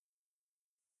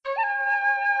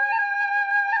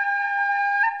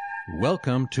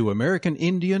Welcome to American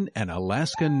Indian and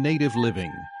Alaska Native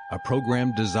Living, a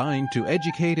program designed to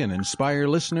educate and inspire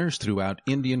listeners throughout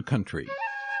Indian country.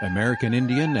 American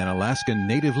Indian and Alaska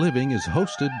Native Living is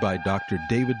hosted by Dr.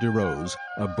 David DeRose,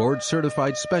 a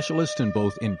board-certified specialist in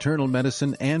both internal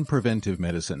medicine and preventive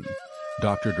medicine.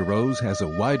 Dr. DeRose has a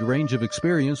wide range of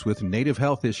experience with Native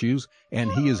health issues,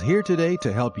 and he is here today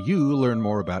to help you learn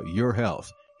more about your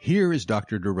health. Here is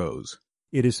Dr. DeRose.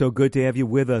 It is so good to have you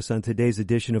with us on today's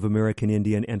edition of American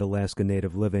Indian and Alaska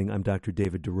Native Living. I'm Dr.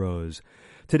 David DeRose.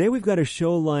 Today we've got a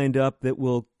show lined up that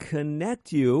will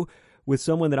connect you with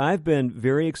someone that I've been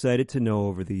very excited to know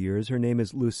over the years. Her name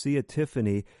is Lucia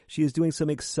Tiffany. She is doing some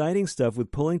exciting stuff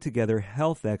with pulling together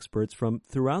health experts from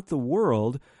throughout the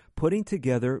world, putting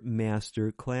together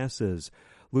master classes.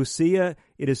 Lucia,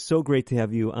 it is so great to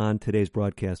have you on today's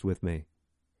broadcast with me.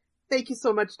 Thank you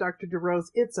so much, Dr. DeRose.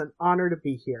 It's an honor to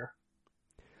be here.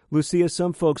 Lucia,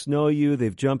 some folks know you.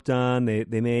 They've jumped on.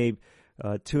 They may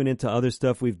tune into other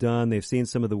stuff we've done. They've seen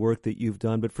some of the work that you've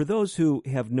done. But for those who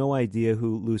have no idea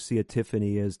who Lucia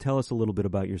Tiffany is, tell us a little bit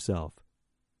about yourself.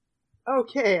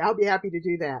 Okay, I'll be happy to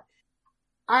do that.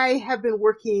 I have been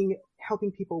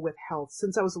helping people with health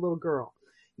since I was a little girl.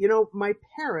 You know, my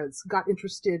parents got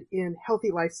interested in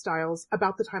healthy lifestyles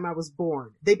about the time I was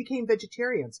born. They became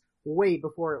vegetarians way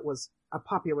before it was a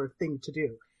popular thing to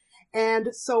do.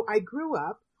 And so I grew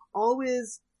up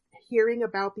always hearing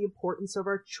about the importance of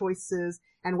our choices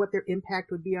and what their impact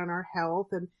would be on our health.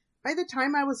 And by the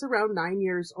time I was around 9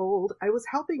 years old, I was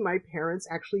helping my parents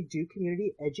actually do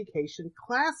community education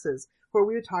classes where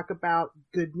we would talk about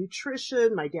good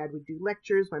nutrition. My dad would do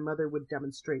lectures. My mother would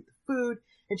demonstrate the food,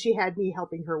 and she had me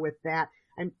helping her with that.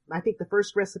 I think the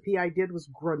first recipe I did was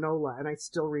granola, and I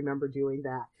still remember doing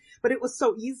that. But it was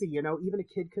so easy, you know, even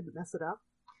a kid couldn't mess it up.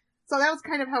 So that was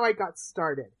kind of how I got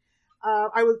started.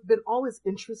 I've been always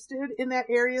interested in that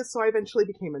area, so I eventually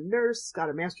became a nurse,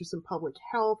 got a master's in public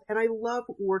health, and I love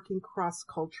working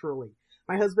cross-culturally.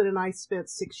 My husband and I spent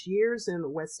 6 years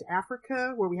in West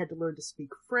Africa, where we had to learn to speak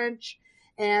French,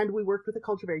 and we worked with a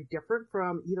culture very different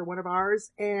from either one of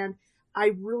ours, and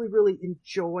I really, really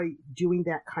enjoy doing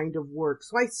that kind of work.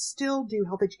 So I still do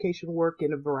health education work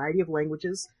in a variety of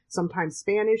languages, sometimes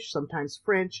Spanish, sometimes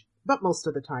French, but most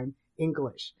of the time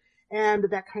English. And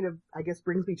that kind of, I guess,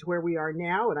 brings me to where we are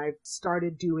now. And I've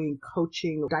started doing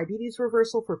coaching diabetes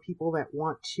reversal for people that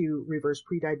want to reverse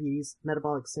prediabetes,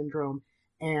 metabolic syndrome,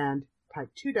 and type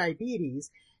 2 diabetes.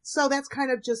 So that's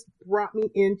kind of just brought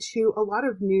me into a lot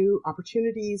of new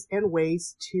opportunities and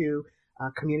ways to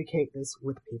communicate this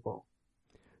with people.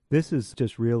 This is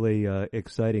just really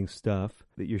exciting stuff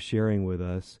that you're sharing with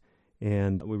us.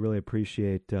 And we really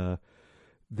appreciate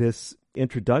this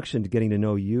introduction to getting to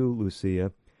know you,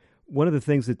 Lucia. One of the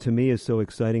things that to me is so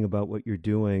exciting about what you're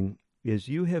doing is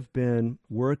you have been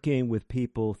working with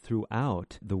people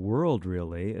throughout the world,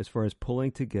 really, as far as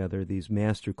pulling together these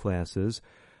master classes.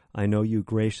 I know you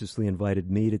graciously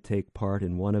invited me to take part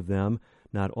in one of them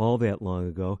not all that long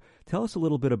ago. Tell us a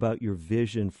little bit about your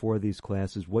vision for these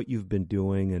classes, what you've been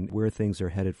doing, and where things are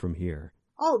headed from here.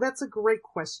 Oh, that's a great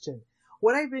question.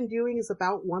 What I've been doing is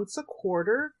about once a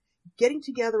quarter, getting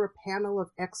together a panel of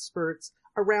experts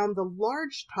around the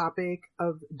large topic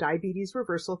of diabetes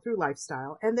reversal through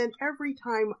lifestyle. And then every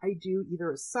time I do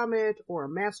either a summit or a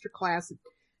master class,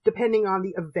 depending on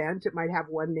the event, it might have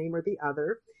one name or the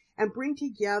other, and bring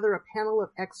together a panel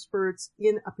of experts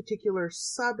in a particular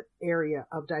sub area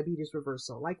of diabetes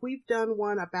reversal. Like we've done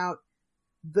one about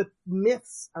the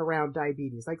myths around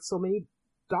diabetes. Like so many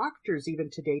doctors even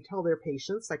today tell their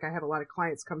patients, like I have a lot of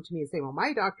clients come to me and say, well,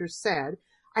 my doctor said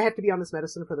I have to be on this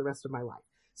medicine for the rest of my life.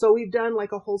 So we've done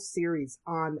like a whole series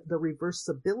on the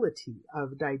reversibility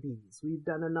of diabetes. We've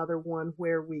done another one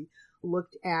where we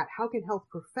looked at how can health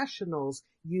professionals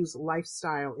use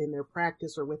lifestyle in their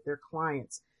practice or with their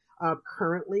clients.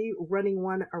 Currently running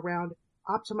one around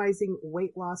optimizing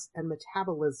weight loss and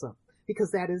metabolism,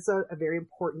 because that is a very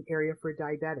important area for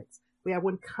diabetics. We have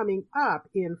one coming up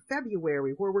in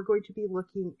February where we're going to be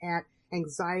looking at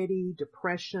anxiety,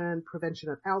 depression, prevention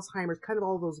of Alzheimer's, kind of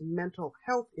all those mental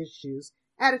health issues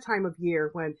at a time of year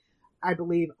when I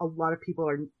believe a lot of people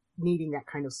are needing that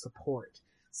kind of support.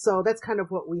 So that's kind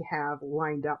of what we have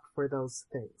lined up for those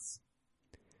things.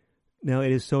 Now,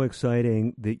 it is so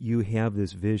exciting that you have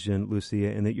this vision, Lucia,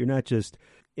 and that you're not just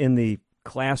in the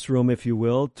classroom, if you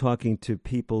will, talking to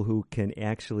people who can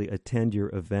actually attend your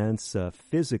events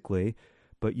physically,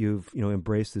 but you've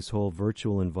embraced this whole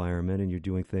virtual environment and you're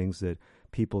doing things that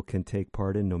people can take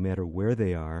part in no matter where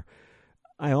they are.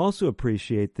 I also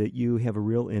appreciate that you have a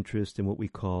real interest in what we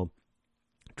call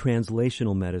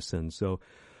translational medicine. So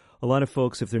a lot of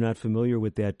folks, if they're not familiar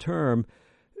with that term,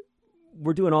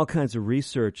 we're doing all kinds of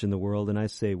research in the world, and I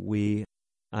say we.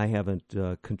 I haven't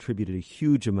contributed a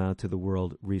huge amount to the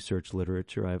world research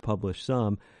literature. I've published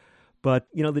some. But,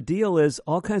 the deal is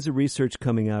all kinds of research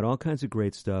coming out, all kinds of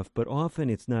great stuff, but often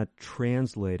it's not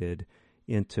translated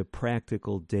into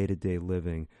practical day-to-day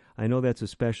living. I know that's a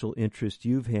special interest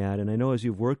you've had, and I know as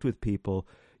you've worked with people,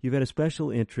 you've had a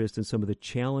special interest in some of the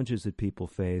challenges that people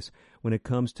face when it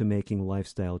comes to making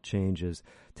lifestyle changes.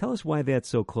 Tell us why that's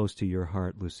so close to your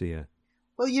heart, Lucia.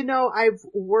 Well, I've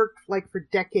worked for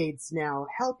decades now,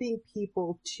 helping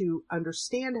people to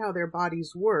understand how their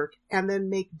bodies work and then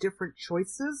make different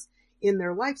choices in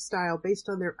their lifestyle based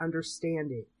on their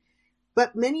understanding.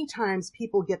 But many times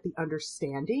people get the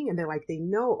understanding and they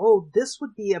know, oh, this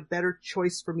would be a better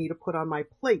choice for me to put on my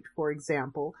plate, for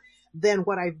example, than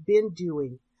what I've been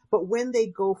doing. But when they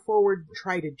go forward and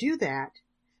try to do that,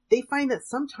 they find that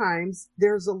sometimes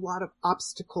there's a lot of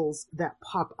obstacles that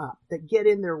pop up that get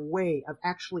in their way of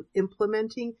actually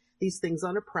implementing these things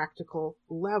on a practical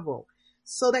level.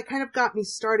 So that kind of got me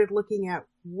started looking at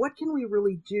what can we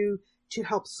really do to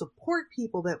help support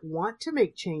people that want to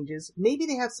make changes. Maybe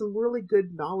they have some really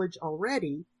good knowledge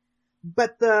already,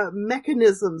 but the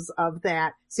mechanisms of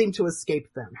that seem to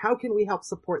escape them. How can we help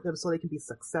support them so they can be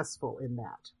successful in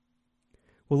that?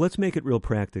 Well, let's make it real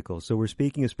practical. So we're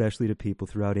speaking especially to people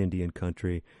throughout Indian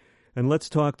country. And let's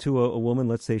talk to a woman,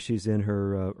 let's say she's in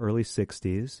her early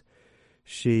 60s.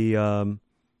 She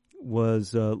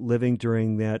was living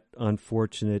during that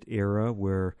unfortunate era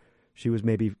where she was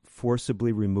maybe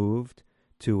forcibly removed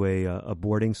to a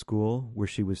boarding school where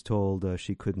she was told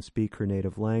she couldn't speak her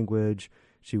native language.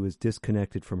 She was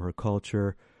disconnected from her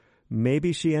culture.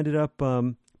 Maybe she ended up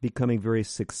becoming very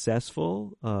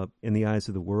successful in the eyes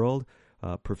of the world,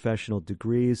 professional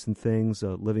degrees and things,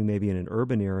 living maybe in an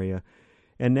urban area.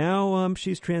 And now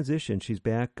she's transitioned. She's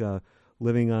back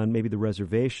living on maybe the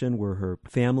reservation where her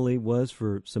family was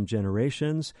for some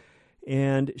generations.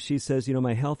 And she says,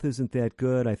 my health isn't that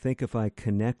good. I think if I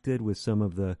connected with some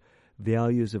of the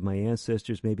values of my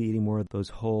ancestors, maybe eating more of those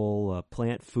whole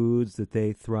plant foods that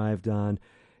they thrived on.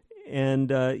 And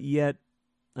yet,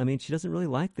 she doesn't really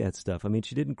like that stuff.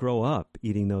 She didn't grow up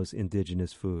eating those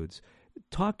indigenous foods.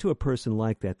 Talk to a person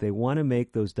like that. They want to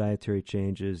make those dietary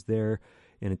changes. They're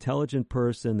an intelligent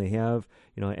person. They have,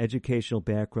 educational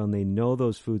background. They know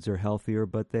those foods are healthier,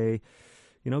 but they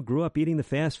grew up eating the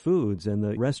fast foods and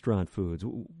the restaurant foods.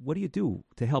 What do you do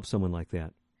to help someone like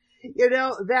that?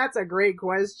 That's a great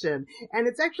question. And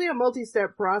it's actually a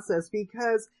multi-step process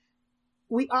because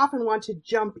we often want to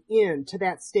jump into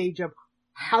that stage of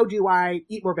how do I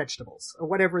eat more vegetables or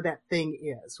whatever that thing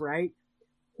is, right?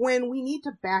 When we need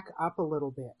to back up a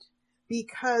little bit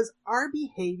because our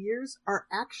behaviors are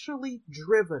actually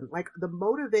driven, like the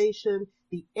motivation,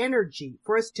 the energy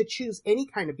for us to choose any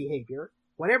kind of behavior,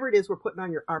 whatever it is we're putting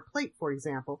on our plate, for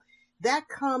example,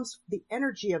 the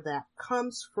energy of that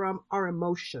comes from our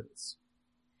emotions.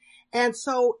 And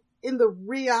so in the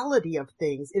reality of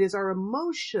things, it is our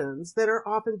emotions that are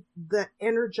often the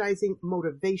energizing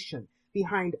motivation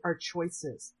behind our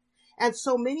choices. And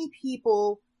so many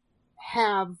people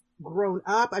have grown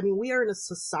up. We are in a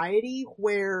society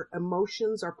where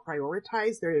emotions are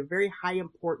prioritized. They're of very high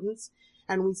importance.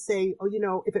 And we say,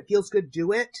 if it feels good,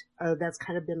 do it. That's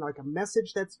kind of been like a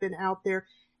message that's been out there.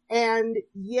 And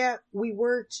yet we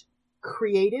weren't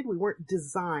created, we weren't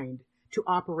designed to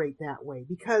operate that way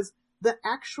because the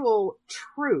actual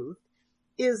truth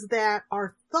is that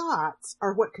our thoughts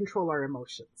are what control our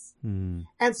emotions. Mm.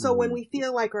 And so when we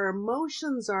feel like our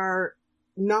emotions are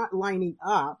not lining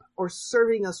up or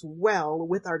serving us well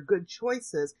with our good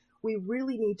choices, we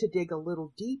really need to dig a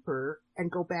little deeper and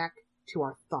go back to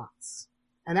our thoughts.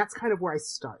 And that's kind of where I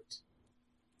start.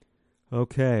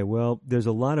 Okay, well, there's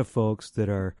a lot of folks that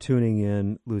are tuning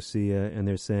in, Lucia, and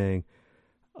they're saying,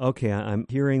 okay, I'm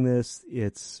hearing this.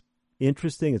 It's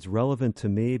interesting. It's relevant to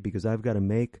me because I've got to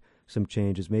make some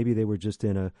changes. Maybe they were just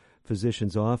in a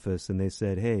physician's office and they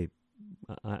said, hey,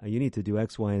 you need to do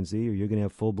X, Y, and Z or you're going to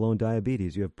have full-blown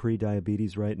diabetes. You have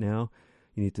pre-diabetes right now.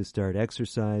 You need to start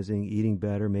exercising, eating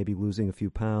better, maybe losing a few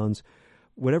pounds.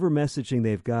 Whatever messaging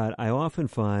they've got, I often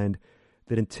find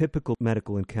that in typical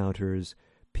medical encounters,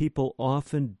 people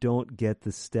often don't get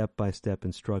the step-by-step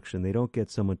instruction. They don't get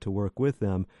someone to work with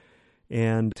them.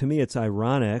 And to me, it's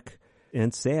ironic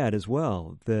and sad as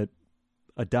well that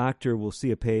a doctor will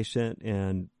see a patient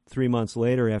and 3 months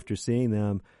later after seeing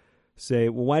them say,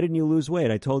 well, why didn't you lose weight?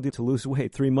 I told you to lose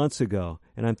weight 3 months ago.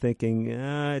 And I'm thinking,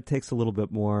 it takes a little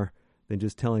bit more than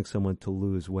just telling someone to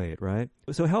lose weight, right?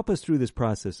 So help us through this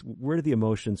process. Where do the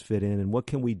emotions fit in and what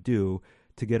can we do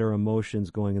to get our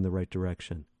emotions going in the right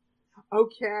direction?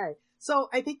 Okay. So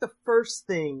I think the first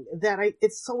thing that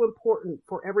it's so important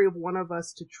for every one of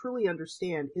us to truly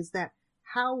understand is that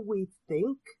how we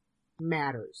think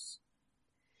matters.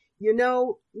 You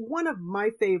know, one of my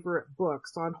favorite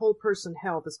books on whole person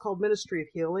health is called Ministry of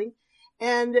Healing.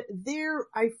 And there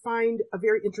I find a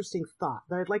very interesting thought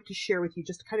that I'd like to share with you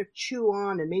just to kind of chew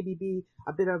on and maybe be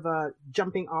a bit of a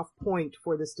jumping off point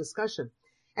for this discussion.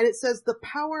 And it says, the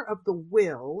power of the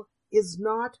will is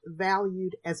not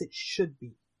valued as it should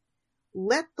be.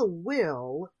 Let the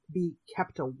will be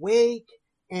kept awake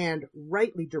and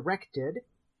rightly directed,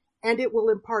 and it will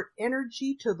impart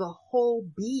energy to the whole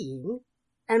being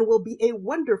and will be a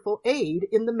wonderful aid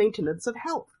in the maintenance of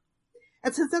health.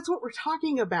 And since that's what we're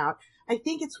talking about, I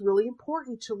think it's really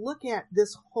important to look at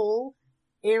this whole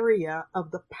area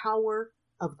of the power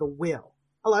of the will.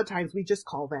 A lot of times we just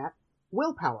call that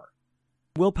willpower.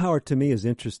 Willpower to me is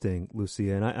interesting,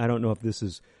 Lucia, and I don't know if this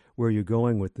is where you're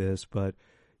going with this, but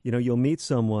you know, you'll meet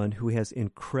someone who has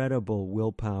incredible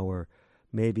willpower,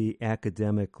 maybe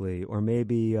academically, or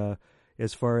maybe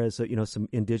as far as, some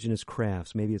indigenous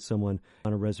crafts. Maybe it's someone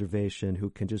on a reservation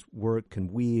who can just work,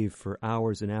 can weave for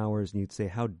hours and hours, and you'd say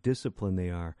how disciplined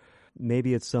they are.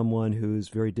 Maybe it's someone who's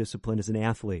very disciplined as an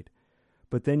athlete.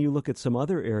 But then you look at some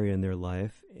other area in their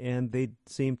life, and they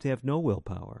seem to have no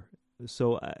willpower.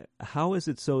 So how is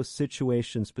it so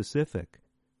situation specific?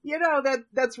 You know,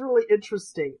 that's really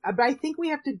interesting. But I think we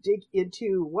have to dig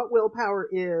into what willpower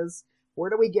is, where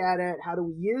do we get it, how do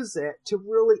we use it, to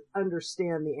really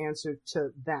understand the answer to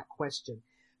that question.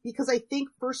 Because I think,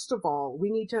 first of all,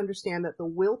 we need to understand that the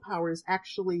willpower is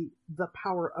actually the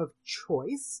power of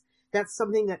choice. That's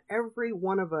something that every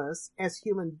one of us as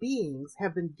human beings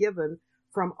have been given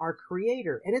from our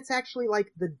Creator. And it's actually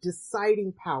like the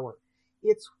deciding power.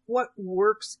 It's what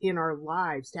works in our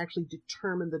lives to actually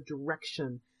determine the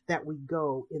direction that we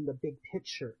go in the big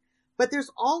picture. But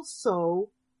there's also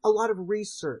a lot of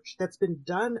research that's been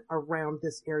done around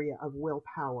this area of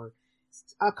willpower.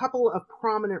 A couple of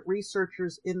prominent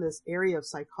researchers in this area of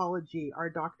psychology are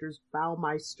Doctors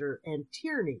Baumeister and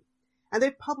Tierney. And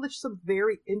they've published some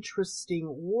very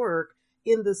interesting work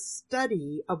in the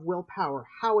study of willpower,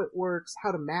 how it works,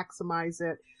 how to maximize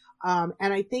it.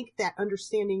 And I think that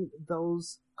understanding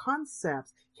those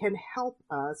concepts can help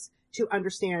us to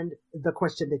understand the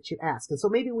question that you asked. And so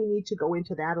maybe we need to go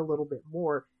into that a little bit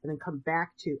more and then come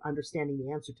back to understanding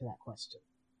the answer to that question.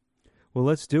 Well,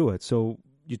 let's do it. So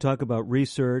you talk about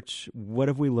research. What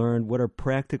have we learned? What are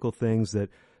practical things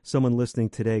that someone listening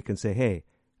today can say, hey,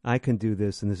 I can do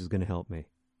this and this is going to help me?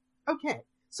 Okay.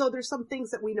 So there's some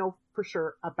things that we know for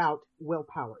sure about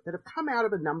willpower that have come out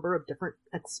of a number of different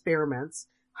experiments,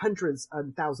 hundreds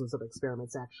and thousands of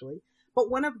experiments actually. But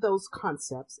one of those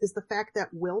concepts is the fact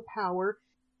that willpower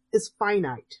is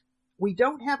finite. We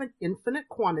don't have an infinite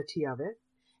quantity of it,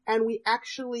 and we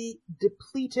actually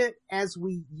deplete it as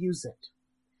we use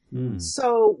it.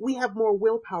 So we have more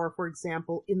willpower, for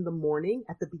example, in the morning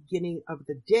at the beginning of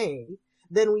the day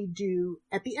than we do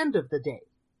at the end of the day.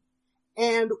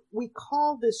 And we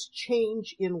call this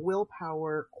change in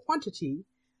willpower quantity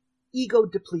ego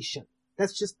depletion.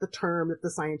 That's just the term that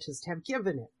the scientists have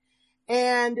given it.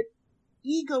 And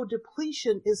ego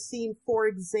depletion is seen, for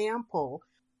example,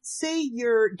 say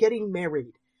you're getting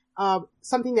married.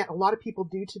 Something that a lot of people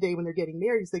do today when they're getting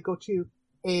married is they go to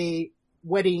a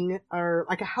wedding or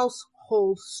like a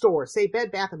household store, say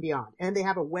Bed Bath & Beyond, and they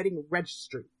have a wedding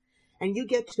registry. And you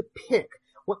get to pick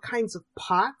what kinds of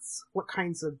pots, what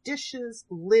kinds of dishes,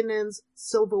 linens,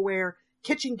 silverware,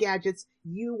 kitchen gadgets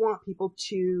you want people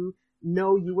to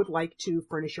know you would like to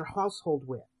furnish your household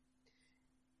with.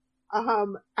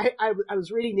 I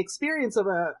was reading the experience of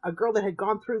a girl that had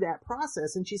gone through that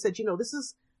process, and she said, this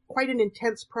is quite an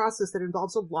intense process that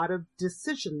involves a lot of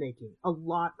decision making, a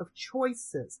lot of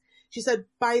choices. She said,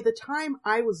 by the time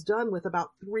I was done with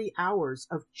about 3 hours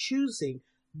of choosing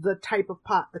the type of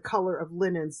pot, the color of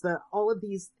linens, all of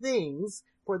these things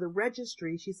for the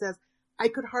registry, she says, I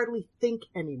could hardly think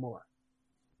anymore.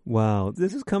 Wow,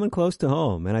 this is coming close to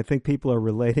home, and I think people are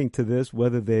relating to this,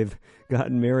 whether they've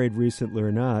gotten married recently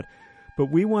or not.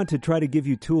 But we want to try to give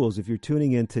you tools, if you're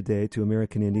tuning in today to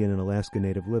American Indian and Alaska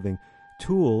Native Living,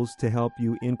 tools to help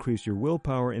you increase your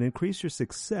willpower and increase your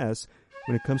success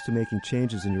when it comes to making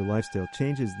changes in your lifestyle,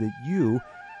 changes that you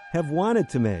have wanted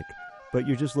to make, but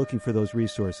you're just looking for those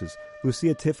resources.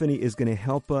 Lucia Tiffany is going to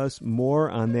help us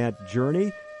more on that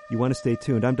journey. You want to stay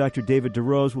tuned. I'm Dr. David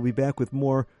DeRose. We'll be back with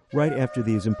more right after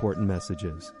these important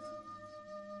messages.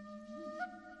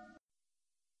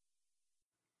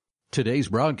 Today's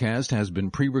broadcast has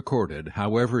been pre-recorded.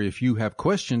 However, if you have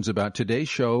questions about today's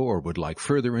show or would like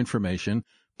further information,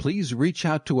 please reach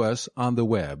out to us on the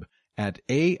web at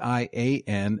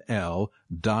AIANL.org.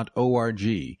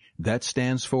 That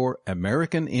stands for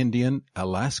American Indian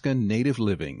Alaska Native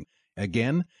Living.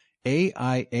 Again,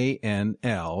 AIANL.org.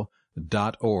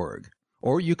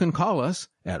 Or you can call us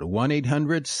at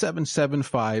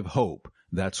 1-800-775-HOPE.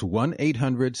 That's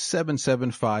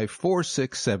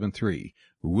 1-800-775-4673.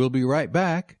 We'll be right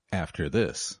back after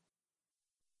this.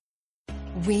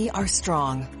 We are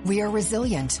strong, we are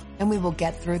resilient, and we will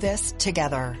get through this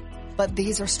together. But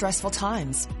these are stressful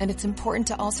times, and it's important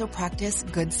to also practice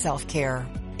good self-care.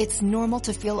 It's normal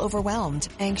to feel overwhelmed,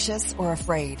 anxious, or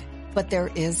afraid. But there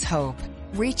is hope.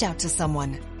 Reach out to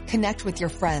someone. Connect with your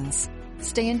friends.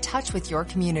 Stay in touch with your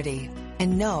community.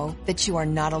 And know that you are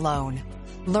not alone.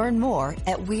 Learn more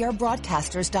at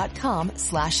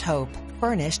wearebroadcasters.com/hope.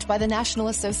 Furnished by the National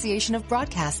Association of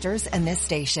Broadcasters and this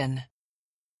station.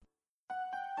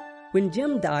 When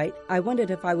Jim died, I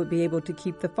wondered if I would be able to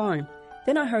keep the farm.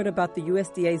 Then I heard about the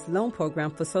USDA's loan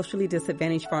program for socially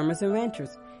disadvantaged farmers and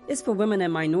ranchers. It's for women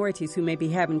and minorities who may be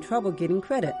having trouble getting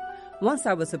credit. Once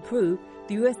I was approved,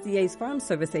 the USDA's Farm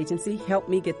Service Agency helped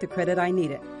me get the credit I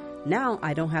needed. Now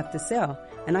I don't have to sell,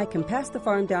 and I can pass the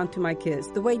farm down to my kids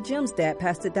the way Jim's dad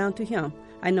passed it down to him.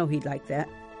 I know he'd like that.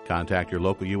 Contact your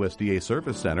local USDA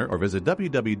Service Center or visit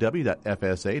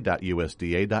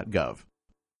www.fsa.usda.gov.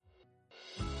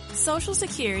 Social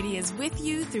Security is with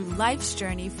you through life's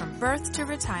journey from birth to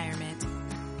retirement.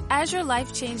 As your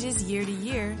life changes year to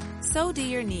year, so do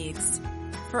your needs.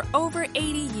 For over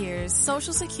 80 years,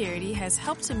 Social Security has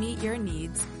helped to meet your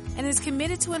needs and is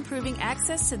committed to improving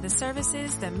access to the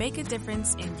services that make a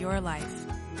difference in your life.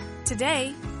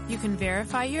 Today, you can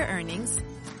verify your earnings,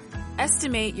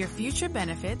 estimate your future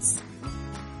benefits,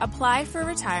 apply for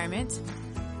retirement,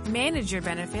 manage your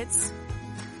benefits,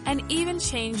 and even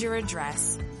change your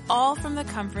address, all from the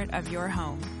comfort of your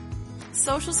home.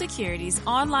 Social Security's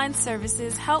online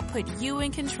services help put you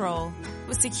in control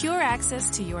with secure access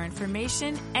to your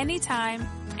information anytime,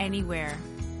 anywhere,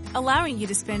 allowing you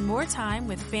to spend more time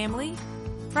with family,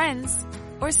 friends,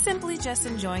 or simply just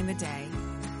enjoying the day.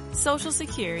 Social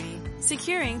Security,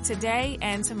 securing today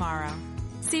and tomorrow.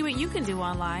 See what you can do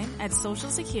online at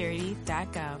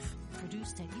socialsecurity.gov.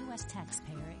 Produced at U.S.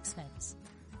 taxpayer expense.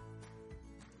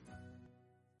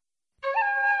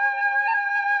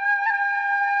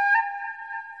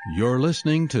 You're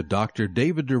listening to Dr.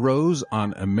 David DeRose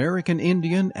on American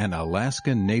Indian and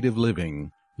Alaska Native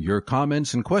Living. Your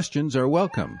comments and questions are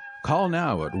welcome. Call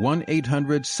now at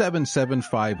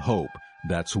 1-800-775-HOPE.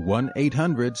 That's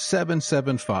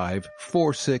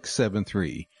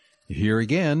 1-800-775-4673. Here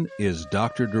again is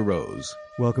Dr. DeRose.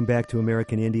 Welcome back to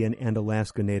American Indian and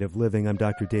Alaska Native Living. I'm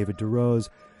Dr. David DeRose.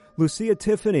 Lucia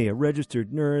Tiffany, a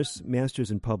registered nurse,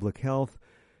 master's in public health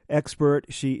expert.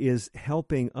 She is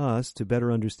helping us to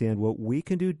better understand what we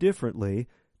can do differently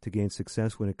to gain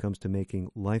success when it comes to making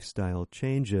lifestyle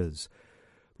changes.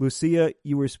 Lucia,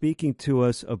 you were speaking to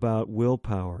us about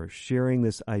willpower, sharing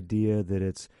this idea that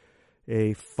it's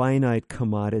a finite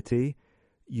commodity.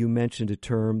 You mentioned a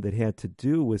term that had to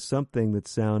do with something that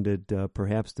sounded,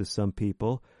 perhaps to some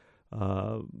people,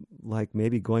 like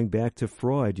maybe going back to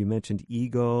Freud. You mentioned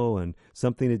ego and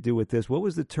something to do with this. What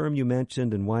was the term you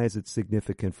mentioned, and why is it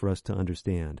significant for us to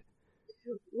understand?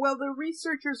 Well, the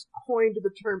researchers coined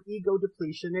the term ego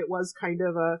depletion. It was kind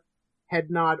of a head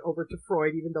nod over to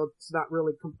Freud, even though it's not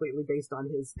really completely based on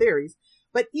his theories.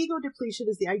 But ego depletion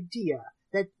is the idea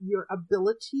that your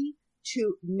ability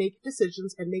to make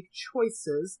decisions and make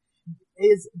choices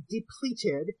is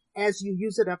depleted as you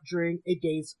use it up during a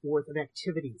day's worth of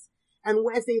activities. And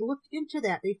as they looked into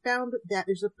that, they found that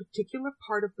there's a particular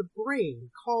part of the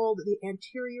brain called the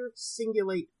anterior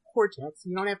cingulate cortex.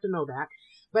 You don't have to know that.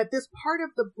 But this part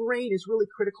of the brain is really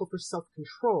critical for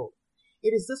self-control.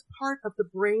 It is this part of the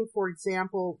brain, for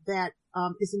example, that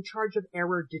is in charge of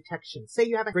error detection. Say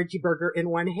you have a veggie burger in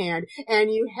one hand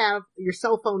and you have your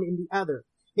cell phone in the other.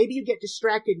 Maybe you get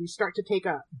distracted and you start to take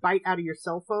a bite out of your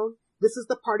cell phone. This is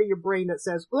the part of your brain that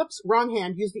says, oops, wrong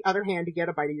hand, use the other hand to get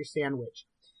a bite of your sandwich.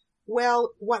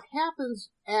 Well, what happens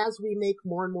as we make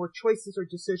more and more choices or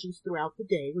decisions throughout the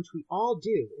day, which we all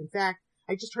do. In fact,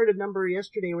 I just heard a number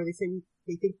yesterday where they say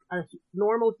they think a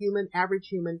normal human, average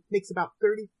human, makes about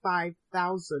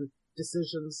 35,000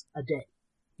 decisions a day.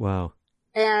 Wow.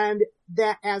 And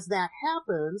that as that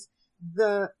happens,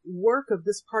 the work of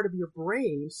this part of your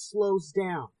brain slows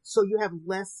down. So you have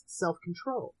less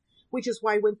self-control, which is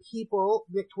why when people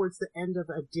get towards the end of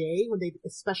a day,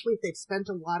 especially if they've spent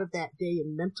a lot of that day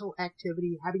in mental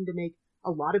activity, having to make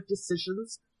a lot of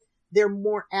decisions, they're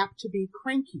more apt to be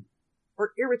cranky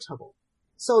or irritable.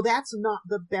 So that's not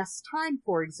the best time,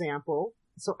 for example.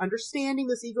 So understanding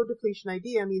this ego depletion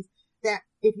idea means that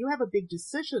if you have a big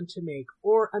decision to make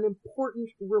or an important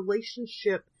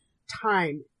relationship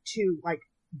time to like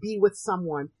be with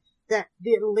someone, that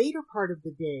the later part of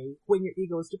the day when your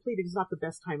ego is depleted is not the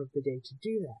best time of the day to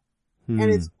do that. And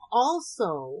it's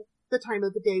also the time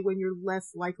of the day when you're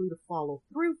less likely to follow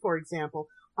through, for example,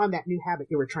 on that new habit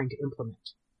you were trying to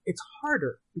implement. It's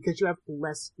harder because you have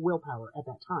less willpower at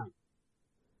that time.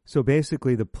 So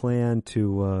basically the plan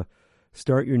to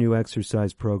start your new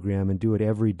exercise program and do it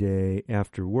every day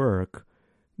after work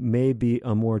may be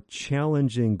a more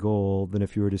challenging goal than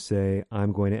if you were to say,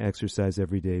 I'm going to exercise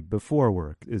every day before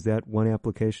work. Is that one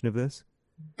application of this?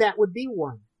 That would be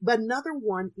one. But another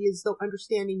one is, though,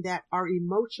 understanding that our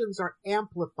emotions are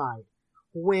amplified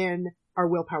when our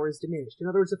willpower is diminished. In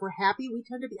other words, if we're happy, we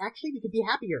tend to be, actually, we could be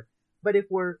happier. But if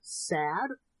we're sad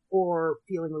or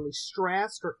feeling really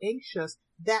stressed or anxious,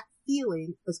 that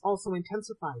feeling is also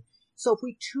intensified. So if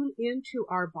we tune into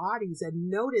our bodies and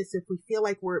notice if we feel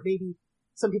like we're maybe,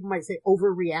 some people might say,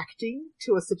 overreacting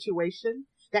to a situation,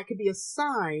 that could be a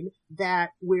sign that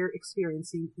we're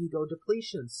experiencing ego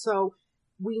depletion. So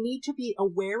we need to be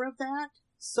aware of that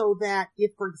so that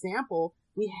if, for example,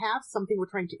 we have something we're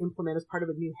trying to implement as part of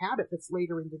a new habit that's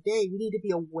later in the day, we need to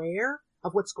be aware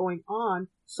of what's going on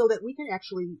so that we can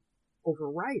actually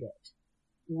override it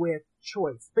with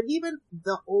choice. But even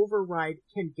the override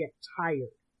can get tired.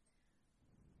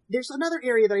 There's another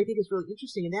area that I think is really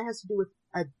interesting, and that has to do with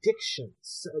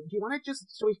addictions. Do you want to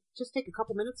shall we just take a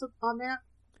couple minutes on that?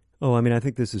 Oh, I mean, I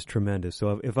think this is tremendous.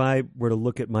 So if I were to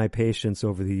look at my patients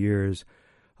over the years,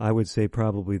 I would say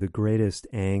probably the greatest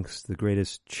angst, the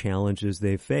greatest challenges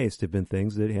they've faced have been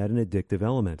things that had an addictive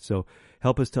element. So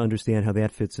help us to understand how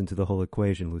that fits into the whole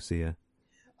equation, Lucia.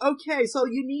 Okay, so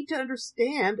you need to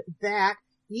understand that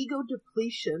ego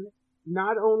depletion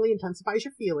not only intensifies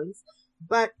your feelings,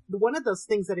 but one of those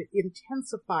things that it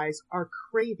intensifies are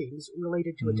cravings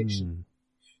related to addiction.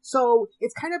 So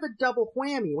it's kind of a double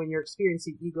whammy when you're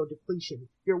experiencing ego depletion.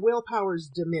 Your willpower is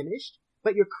diminished,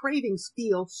 but your cravings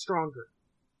feel stronger.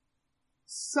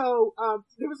 So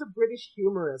there was a British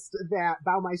humorist that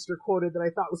Baumeister quoted that I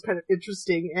thought was kind of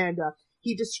interesting, and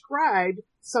he described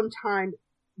some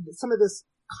of this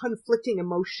conflicting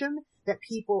emotion that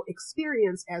people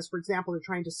experience as, for example, they're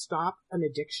trying to stop an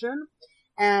addiction.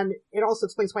 And it also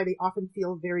explains why they often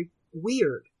feel very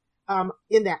weird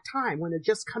in that time when they're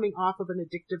just coming off of an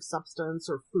addictive substance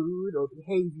or food or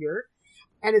behavior.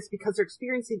 And it's because they're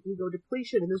experiencing ego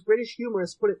depletion. And this British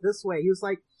humorist put it this way. He was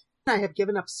like, I have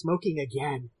given up smoking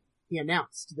again. He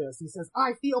announced this. He says,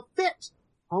 I feel fit,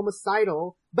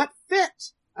 homicidal, but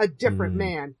fit, a different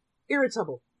man,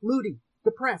 irritable, moody,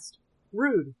 depressed,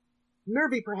 rude,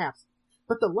 nervy perhaps,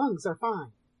 but the lungs are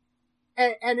fine.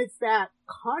 And it's that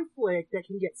conflict that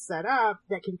can get set up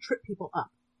that can trip people up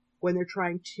when they're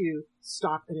trying to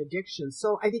stop an addiction.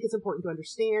 So I think it's important to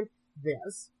understand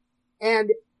this. And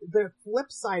the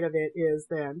flip side of it is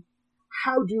then,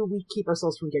 how do we keep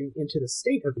ourselves from getting into the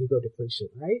state of ego depletion,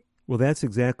 right? Well, that's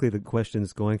exactly the question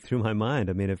that's going through my mind.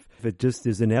 I mean, if it just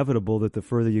is inevitable that the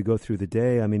further you go through the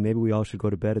day, I mean, maybe we all should go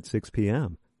to bed at 6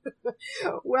 p.m.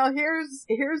 Well, here's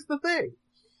the thing.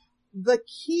 The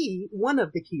key, one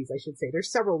of the keys, I should say,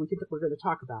 there's several we're going to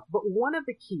talk about, but one of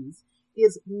the keys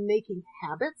is making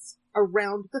habits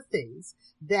around the things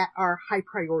that are high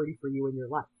priority for you in your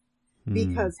life.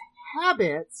 Because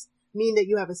habits mean that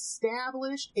you have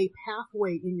established a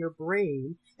pathway in your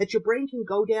brain that your brain can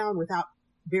go down without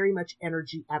very much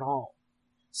energy at all.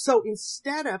 So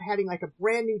instead of having like a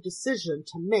brand new decision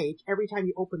to make every time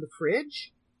you open the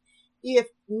fridge, if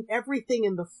everything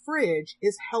in the fridge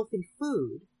is healthy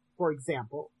food, for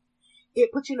example,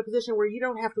 it puts you in a position where you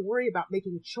don't have to worry about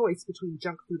making a choice between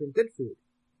junk food and good food.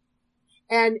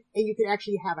 And you can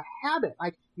actually have a habit,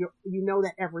 like you know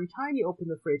that every time you open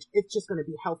the fridge, it's just going to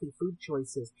be healthy food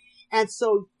choices. And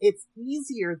so it's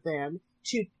easier then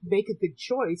to make a good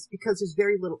choice because there's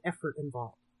very little effort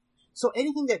involved. So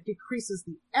anything that decreases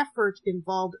the effort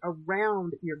involved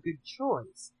around your good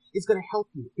choice is going to help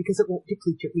you because it won't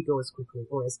deplete your ego as quickly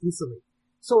or as easily.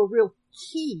 So a real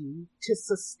key to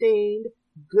sustained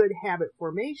good habit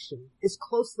formation is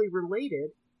closely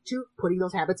related to putting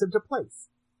those habits into place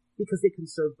because they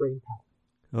conserve brain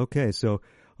power. Okay, so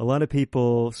a lot of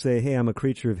people say, hey, I'm a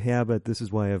creature of habit, this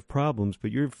is why I have problems,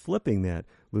 but you're flipping that,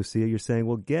 Lucia. You're saying,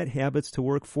 well, get habits to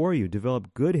work for you,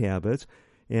 develop good habits,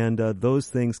 and those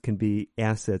things can be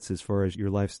assets as far as your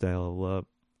lifestyle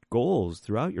goals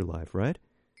throughout your life, right?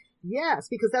 Yes,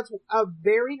 because that's a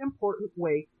very important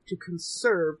way to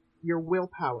conserve your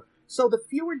willpower. So the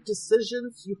fewer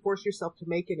decisions you force yourself to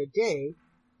make in a day,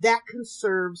 that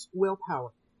conserves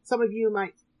willpower. Some of you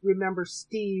might remember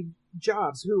Steve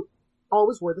Jobs, who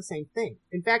always wore the same thing.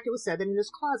 In fact, it was said that in his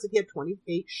closet he had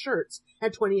 28 shirts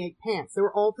and 28 pants. They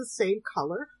were all the same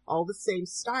color, all the same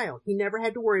style. He never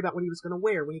had to worry about what he was going to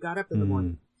wear when he got up in the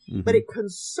morning. Mm-hmm. But it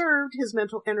conserved his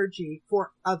mental energy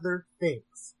for other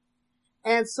things.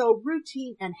 And so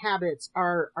routine and habits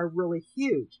are really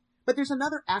huge. But there's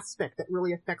another aspect that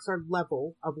really affects our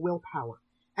level of willpower,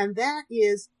 and that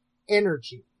is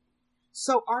energy.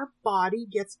 So our body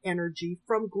gets energy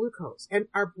from glucose, and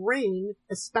our brain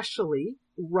especially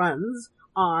runs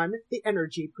on the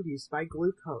energy produced by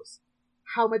glucose.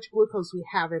 How much glucose we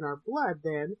have in our blood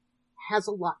then has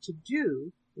a lot to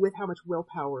do with how much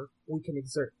willpower we can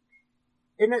exert.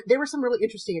 And there were some really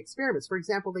interesting experiments. For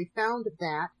example, they found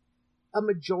that a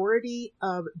majority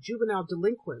of juvenile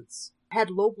delinquents had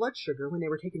low blood sugar when they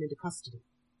were taken into custody.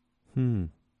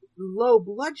 Low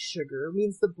blood sugar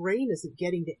means the brain isn't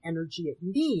getting the energy it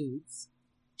needs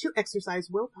to exercise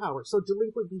willpower. So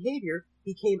delinquent behavior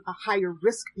became a higher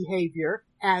risk behavior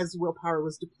as willpower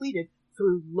was depleted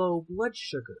through low blood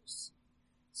sugars.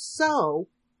 So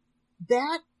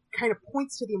that kind of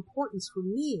points to the importance for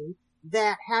me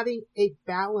that having a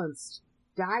balanced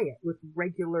diet with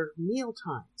regular meal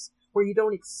times, where you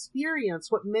don't experience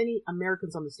what many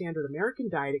Americans on the standard American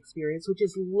diet experience, which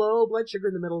is low blood sugar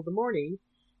in the middle of the morning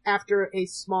after a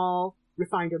small,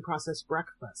 refined and processed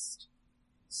breakfast.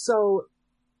 So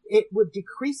it would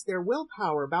decrease their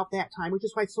willpower about that time, which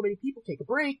is why so many people take a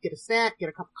break, get a snack, get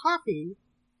a cup of coffee.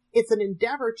 It's an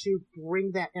endeavor to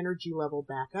bring that energy level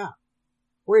back up.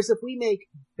 Whereas if we make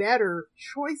better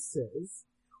choices,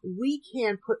 we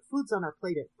can put foods on our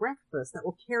plate at breakfast that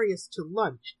will carry us to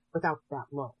lunch without that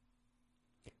low.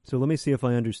 So let me see if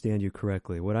I understand you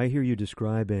correctly. What I hear you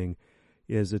describing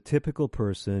is a typical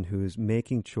person who's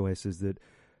making choices that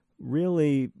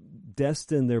really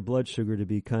destine their blood sugar to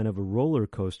be kind of a roller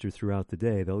coaster throughout the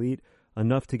day. They'll eat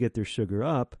enough to get their sugar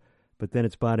up, but then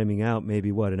it's bottoming out maybe,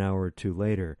 an hour or two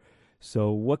later. So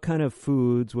what kind of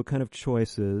foods, what kind of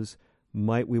choices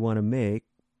might we want to make,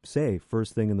 say,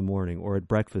 first thing in the morning or at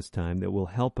breakfast time, that will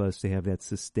help us to have that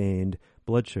sustained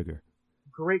blood sugar?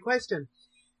 Great question.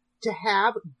 To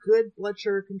have good blood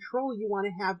sugar control, you want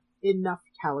to have enough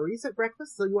calories at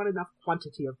breakfast, so you want enough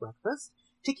quantity of breakfast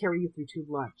to carry you through to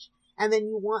lunch. And then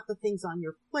you want the things on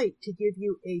your plate to give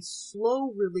you a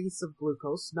slow release of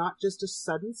glucose, not just a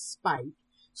sudden spike.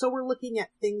 So we're looking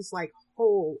at things like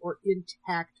whole or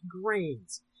intact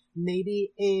grains,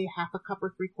 maybe a half a cup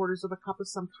or 3/4 of a cup of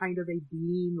some kind of a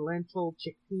bean, lentil,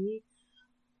 chickpea,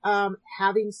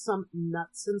 having some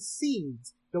nuts and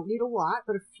seeds. Don't need a lot,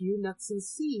 but a few nuts and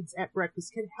seeds at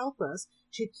breakfast can help us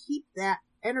to keep that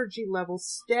energy level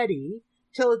steady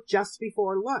till just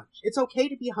before lunch. It's okay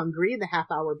to be hungry in the half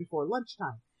hour before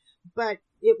lunchtime, but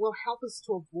it will help us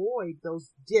to avoid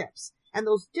those dips. And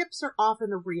those dips are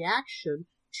often a reaction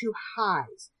to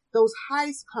highs. Those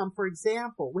highs come, for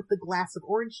example, with the glass of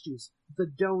orange juice, the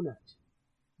donut,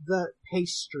 the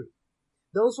pastry.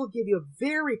 Those will give you a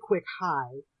very quick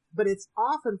high, but it's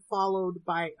often followed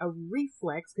by a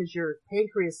reflex because your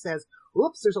pancreas says,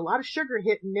 oops, there's a lot of sugar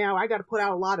hitting now. I got to put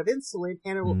out a lot of insulin,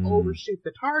 and it will overshoot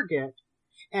the target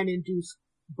and induce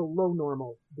below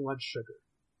normal blood sugar.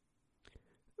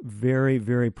 Very,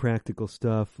 very practical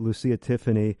stuff. Lucia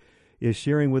Tiffany is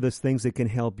sharing with us things that can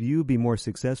help you be more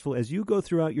successful as you go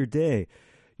throughout your day.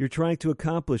 You're trying to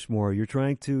accomplish more. You're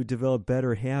trying to develop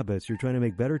better habits. You're trying to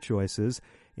make better choices,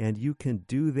 and you can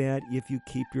do that if you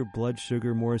keep your blood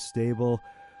sugar more stable.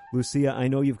 Lucia, I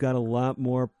know you've got a lot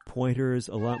more pointers,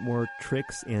 a lot more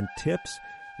tricks and tips.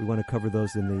 We want to cover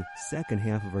those in the second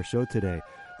half of our show today.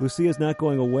 Lucia's not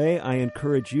going away. I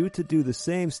encourage you to do the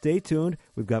same. Stay tuned.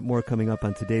 We've got more coming up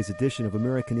on today's edition of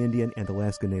American Indian and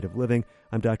Alaska Native Living.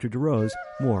 I'm Dr. DeRose.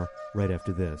 More right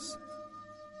after this.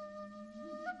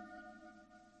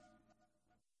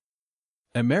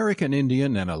 American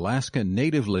Indian and Alaska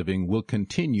Native Living will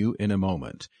continue in a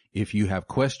moment. If you have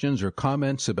questions or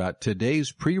comments about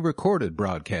today's pre-recorded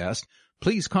broadcast,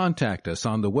 please contact us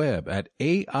on the web at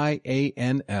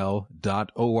aianl.org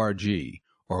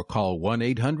or call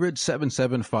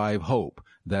 1-800-775-HOPE.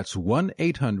 That's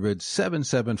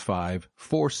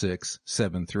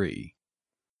 1-800-775-4673.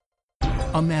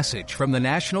 A message from the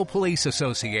National Police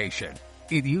Association.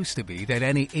 It used to be that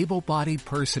any able-bodied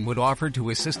person would offer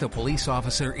to assist a police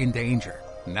officer in danger.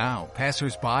 Now,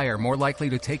 passers-by are more likely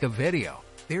to take a video.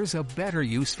 There's a better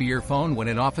use for your phone when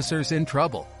an officer's in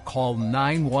trouble. Call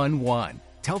 911.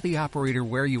 Tell the operator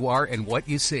where you are and what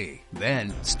you see.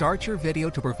 Then, start your video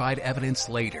to provide evidence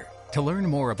later. To learn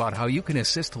more about how you can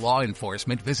assist law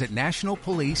enforcement, visit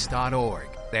nationalpolice.org.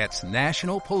 That's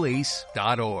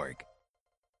nationalpolice.org.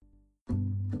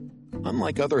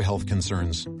 Unlike other health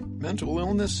concerns, mental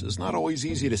illness is not always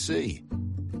easy to see.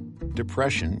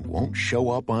 Depression won't show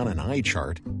up on an eye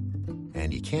chart,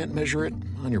 and you can't measure it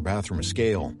on your bathroom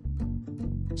scale.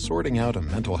 Sorting out a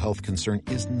mental health concern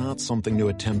is not something to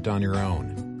attempt on your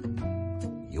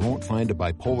own. You won't find a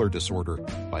bipolar disorder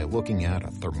by looking at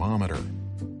a thermometer.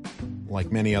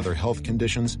 Like many other health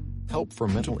conditions, help for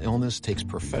mental illness takes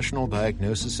professional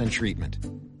diagnosis and treatment.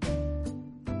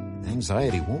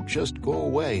 Anxiety won't just go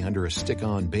away under a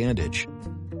stick-on bandage.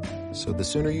 So the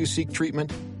sooner you seek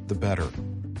treatment, the better.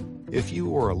 If you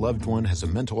or a loved one has a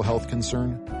mental health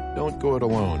concern, don't go it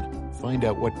alone. Find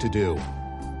out what to do.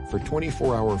 For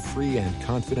 24-hour free and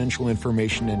confidential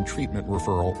information and treatment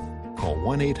referral, call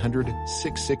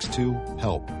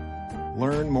 1-800-662-HELP.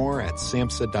 Learn more at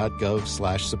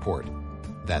samhsa.gov/support.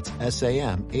 That's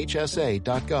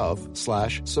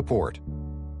samhsa.gov/support.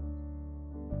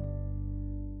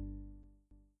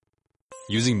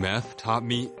 Using meth taught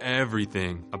me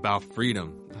everything about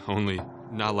freedom, only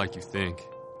not like you think.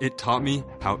 It taught me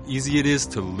how easy it is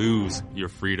to lose your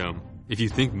freedom. If you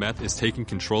think meth is taking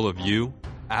control of you,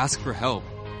 ask for help.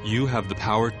 You have the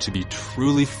power to be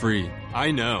truly free.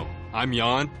 I know. I'm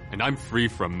Jan, and I'm free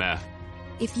from meth.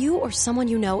 If you or someone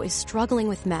you know is struggling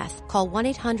with meth, call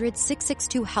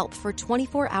 1-800-662-HELP for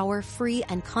 24-hour free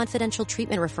and confidential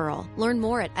treatment referral. Learn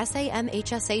more at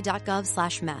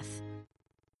samhsa.gov/meth.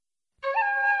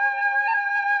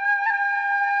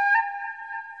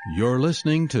 You're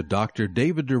listening to Dr.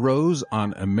 David DeRose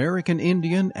on American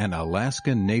Indian and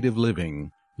Alaska Native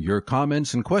Living. Your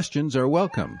comments and questions are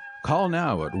welcome. Call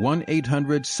now at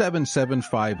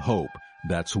 1-800-775-HOPE.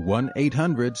 That's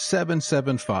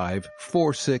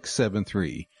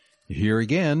 1-800-775-4673. Here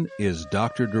again is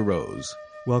Dr. DeRose.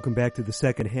 Welcome back to the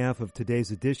second half of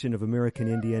today's edition of American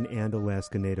Indian and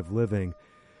Alaska Native Living.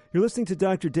 You're listening to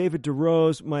Dr. David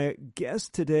DeRose. My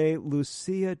guest today,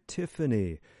 Lucia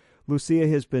Tiffany. Lucia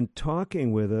has been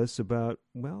talking with us about,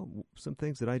 well, some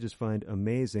things that I just find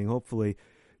amazing. Hopefully,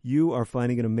 you are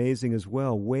finding it amazing as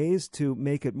well. Ways to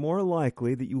make it more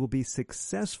likely that you will be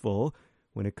successful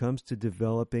when it comes to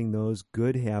developing those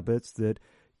good habits that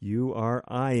you are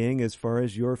eyeing as far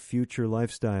as your future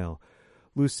lifestyle.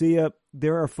 Lucia,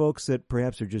 there are folks that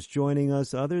perhaps are just joining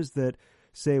us, others that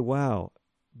say, wow,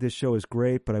 this show is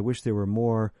great, but I wish there were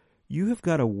more. You have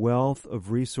got a wealth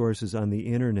of resources on the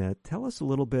internet. Tell us a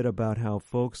little bit about how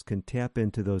folks can tap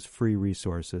into those free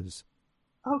resources.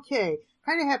 Okay,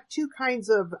 kind of have two kinds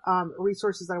of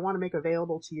resources that I want to make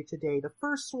available to you today. The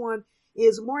first one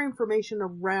is more information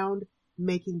around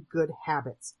making good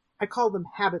habits. I call them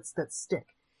habits that stick.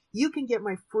 You can get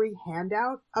my free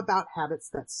handout about habits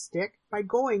that stick by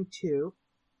going to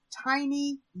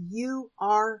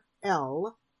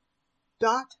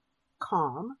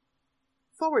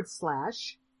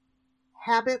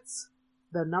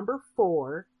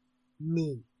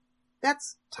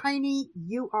That's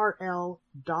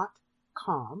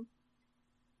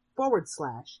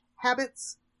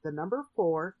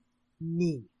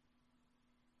tinyurl.com/habits4me.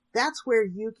 That's where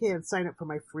you can sign up for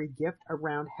my free gift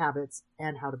around habits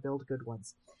and how to build good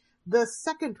ones. The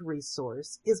second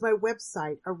resource is my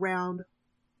website around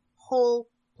whole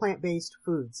plant-based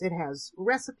foods. It has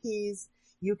recipes.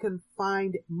 You can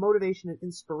find motivation and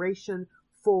inspiration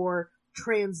for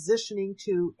transitioning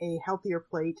to a healthier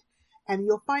plate. And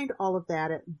you'll find all of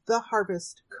that at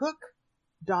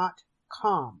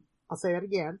theharvestcook.com. I'll say that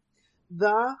again.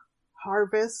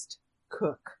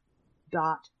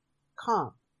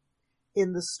 theharvestcook.com.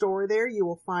 In the store there, you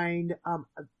will find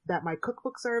that my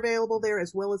cookbooks are available there,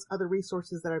 as well as other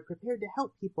resources that I've prepared to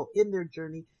help people in their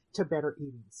journey to better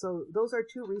eating. So those are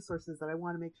two resources that I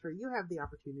want to make sure you have the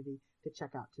opportunity to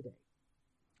check out today.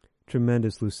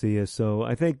 Tremendous, Lucia. So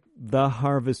I think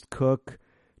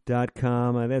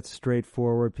theharvestcook.com, that's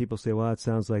straightforward. People say, well, it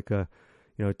sounds like a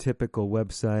typical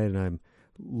website, and I'm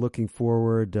looking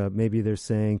forward, maybe they're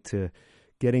saying, to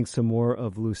getting some more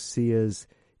of Lucia's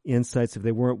insights. If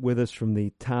they weren't with us from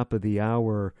the top of the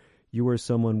hour, you were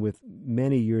someone with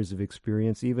many years of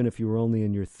experience. Even if you were only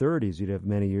in your 30s, you'd have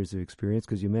many years of experience,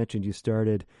 because you mentioned you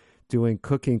started doing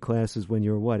cooking classes when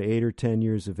you were, 8 or 10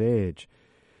 years of age.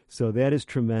 So that is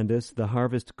tremendous,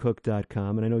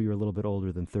 theharvestcook.com. And I know you're a little bit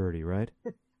older than 30, right?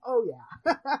 Oh, yeah.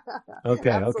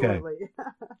 Okay, Absolutely. Okay.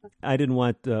 I didn't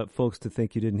want folks to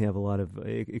think you didn't have a lot of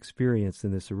experience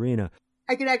in this arena.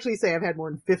 I can actually say I've had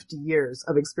more than 50 years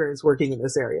of experience working in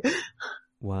this area.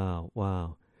 Wow.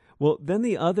 Well, then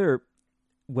the other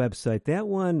website, that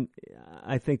one,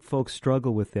 I think folks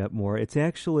struggle with that more. It's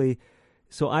actually,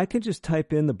 so I can just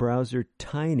type in the browser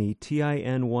tiny,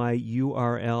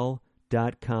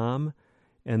 TINYURL.com,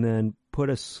 and then put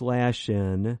a /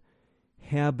 in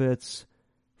habits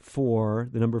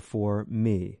the number 4,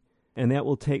 me. And that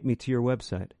will take me to your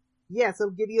website. Yes,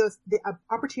 it'll give you the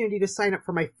opportunity to sign up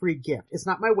for my free gift. It's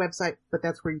not my website, but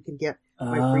that's where you can get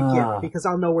my free gift because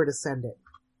I'll know where to send it.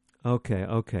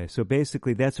 Okay. So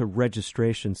basically that's a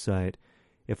registration site.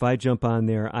 If I jump on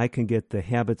there, I can get the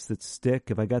Habits That Stick.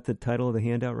 Have I got the title of the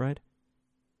handout right?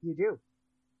 You do.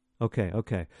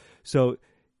 Okay. So,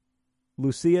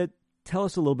 Lucia, tell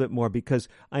us a little bit more, because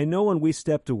I know when we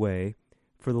stepped away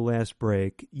for the last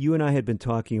break, you and I had been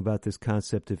talking about this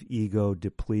concept of ego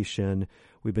depletion.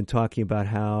 We've been talking about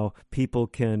how people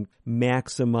can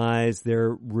maximize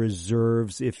their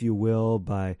reserves, if you will,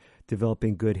 by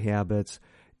developing good habits.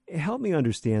 Help me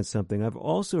understand something. I've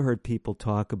also heard people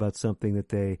talk about something that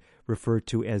they refer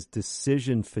to as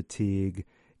decision fatigue.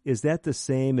 Is that the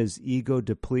same as ego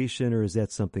depletion, or is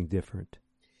that something different?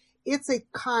 It's a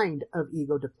kind of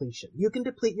ego depletion. You can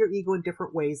deplete your ego in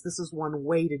different ways. This is one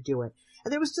way to do it.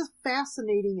 And there was just a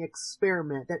fascinating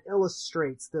experiment that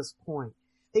illustrates this point.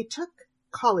 They took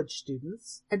college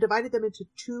students and divided them into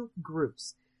 2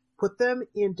 groups, put them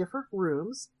in different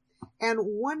rooms, and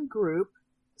one group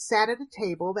sat at a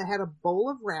table that had a bowl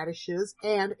of radishes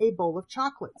and a bowl of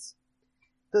chocolates.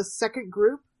 The second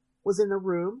group was in a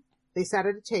room. They sat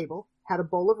at a table, had a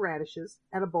bowl of radishes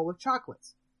and a bowl of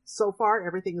chocolates. So far,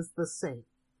 everything is the same.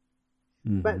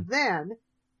 Mm-hmm. But then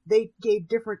they gave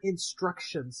different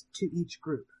instructions to each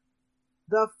group.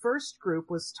 The first group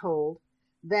was told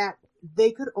that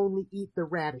they could only eat the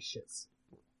radishes.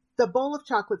 The bowl of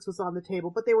chocolates was on the table,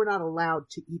 but they were not allowed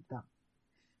to eat them.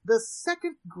 The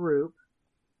second group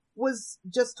was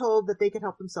just told that they could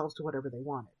help themselves to whatever they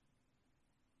wanted.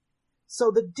 So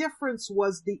the difference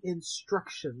was the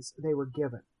instructions they were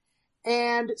given.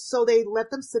 And so they let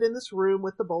them sit in this room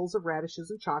with the bowls of radishes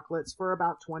and chocolates for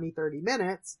about 20, 30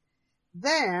 minutes.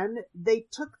 Then they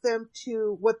took them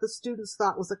to what the students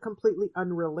thought was a completely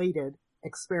unrelated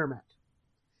experiment.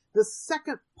 The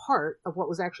second part of what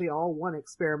was actually all one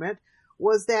experiment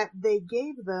was that they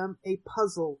gave them a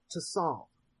puzzle to solve.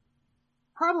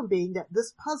 Problem being that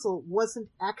this puzzle wasn't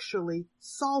actually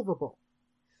solvable.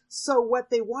 So what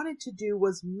they wanted to do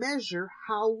was measure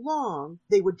how long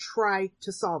they would try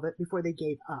to solve it before they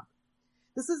gave up.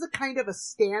 This is a kind of a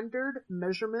standard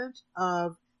measurement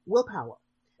of willpower,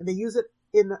 and they use it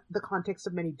in the context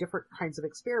of many different kinds of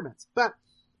experiments. But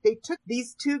they took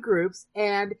these 2 groups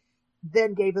and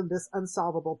then gave them this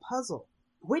unsolvable puzzle.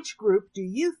 Which group do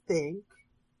you think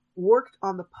worked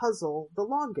on the puzzle the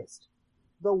longest?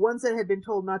 The ones that had been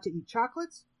told not to eat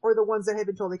chocolates, or the ones that had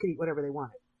been told they could eat whatever they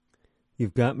wanted?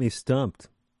 You've got me stumped.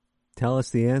 Tell us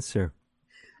the answer.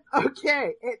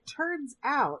 Okay, it turns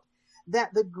out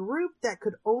that the group that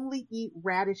could only eat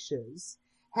radishes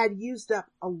had used up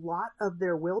a lot of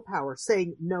their willpower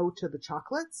saying no to the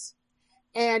chocolates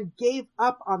and gave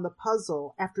up on the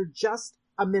puzzle after just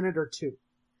a minute or 2.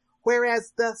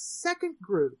 Whereas the second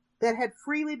group that had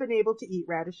freely been able to eat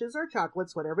radishes or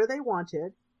chocolates, whatever they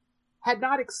wanted, had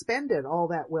not expended all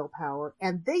that willpower,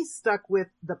 and they stuck with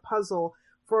the puzzle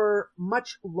for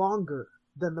much longer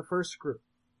than the first group.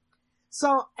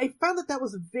 So I found that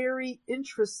was a very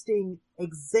interesting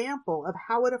example of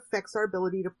how it affects our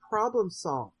ability to problem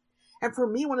solve. And for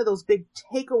me, one of those big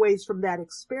takeaways from that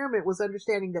experiment was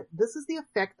understanding that this is the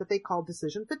effect that they call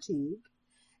decision fatigue.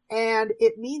 And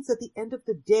it means that the end of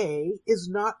the day is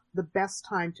not the best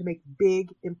time to make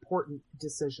big, important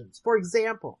decisions. For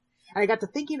example, and I got to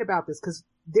thinking about this because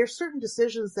there's certain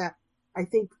decisions that I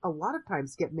think a lot of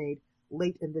times get made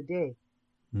late in the day.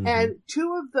 Mm-hmm. And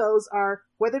 2 of those are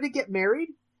whether to get married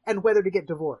and whether to get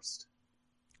divorced.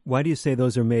 Why do you say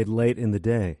those are made late in the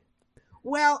day?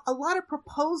 Well, a lot of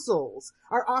proposals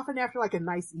are often after like a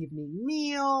nice evening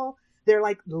meal. They're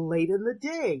like late in the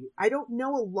day. I don't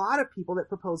know a lot of people that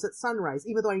propose at sunrise,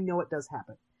 even though I know it does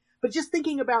happen. But just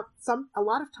thinking about a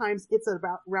lot of times it's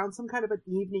about around some kind of an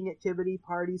evening activity,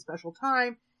 party, special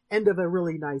time, end of a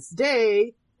really nice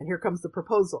day, and here comes the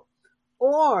proposal.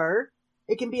 Or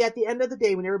it can be at the end of the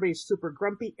day when everybody's super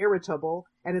grumpy, irritable,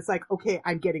 and it's like, okay,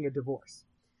 I'm getting a divorce.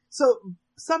 So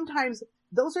sometimes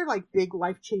those are like big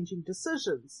life-changing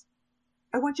decisions.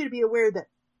 I want you to be aware that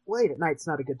late at night's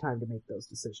not a good time to make those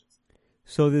decisions.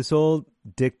 So this old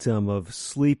dictum of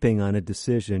sleeping on a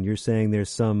decision, you're saying there's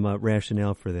some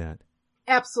rationale for that?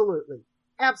 Absolutely.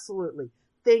 Absolutely.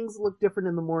 Things look different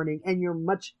in the morning, and you're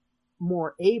much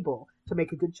more able to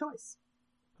make a good choice.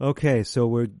 Okay, so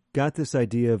we've got this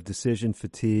idea of decision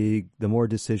fatigue. The more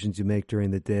decisions you make during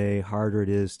the day, harder it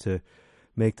is to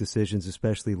make decisions,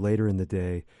 especially later in the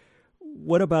day.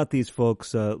 What about these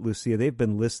folks, Lucia? They've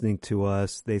been listening to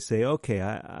us. They say, okay,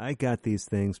 I got these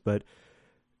things, but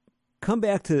come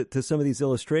back to some of these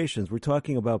illustrations. We're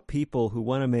talking about people who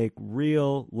want to make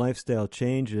real lifestyle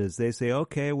changes. They say,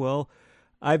 okay, well,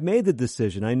 I've made the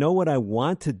decision. I know what I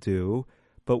want to do,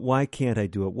 but why can't I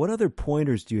do it? What other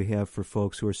pointers do you have for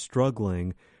folks who are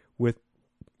struggling with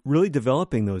really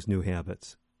developing those new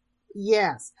habits?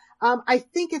 Yes. I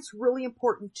think it's really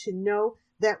important to know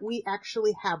that we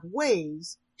actually have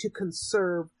ways to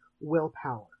conserve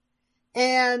willpower.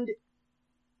 And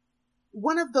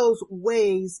one of those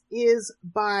ways is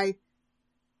by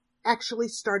actually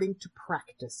starting to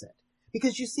practice it.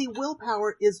 Because you see,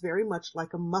 willpower is very much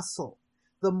like a muscle.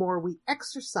 The more we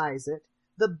exercise it,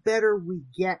 the better we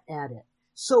get at it.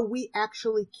 So we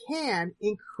actually can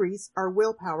increase our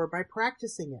willpower by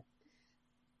practicing it.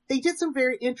 They did some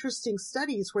very interesting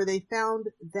studies where they found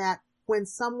that when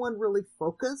someone really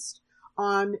focused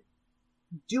on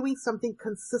doing something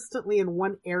consistently in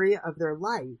one area of their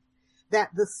life, that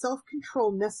the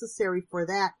self-control necessary for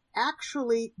that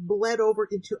actually bled over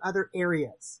into other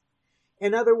areas.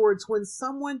 In other words, when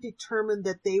someone determined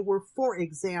that they were, for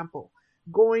example,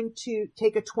 going to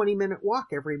take a 20-minute walk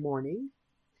every morning,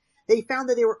 they found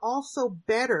that they were also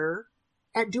better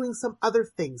at doing some other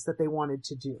things that they wanted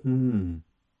to do.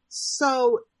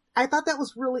 So I thought that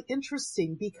was really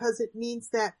interesting because it means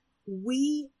that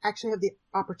we actually have the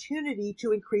opportunity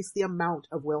to increase the amount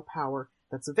of willpower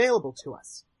that's available to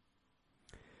us.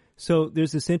 So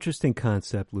there's this interesting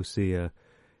concept, Lucia.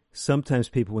 Sometimes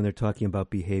people, when they're talking about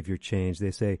behavior change,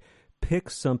 they say, pick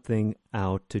something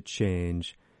out to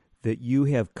change that you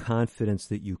have confidence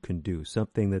that you can do,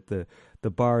 something that the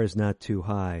bar is not too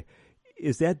high.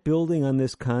 Is that building on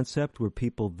this concept where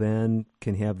people then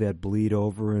can have that bleed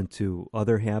over into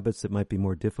other habits that might be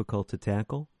more difficult to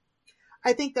tackle?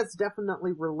 I think that's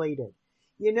definitely related.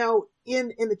 You know,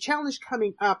 in the challenge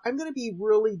coming up, I'm going to be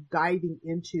really diving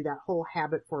into that whole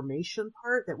habit formation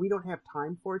part that we don't have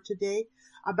time for today,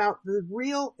 about the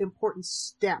real important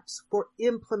steps for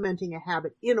implementing a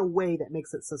habit in a way that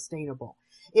makes it sustainable.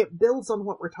 It builds on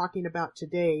what we're talking about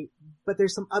today, but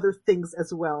there's some other things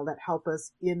as well that help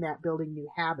us in that building new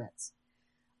habits.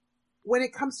 When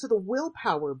it comes to the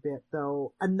willpower bit,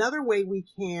 though, another way we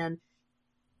can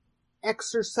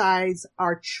exercise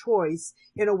our choice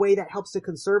in a way that helps to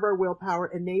conserve our willpower,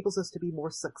 enables us to be more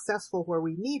successful where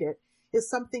we need it, is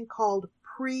something called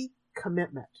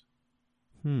pre-commitment.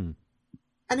 An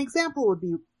example would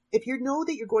be if you know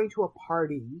that you're going to a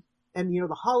party and, you know,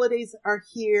 the holidays are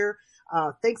here,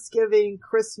 Thanksgiving,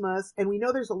 Christmas, and we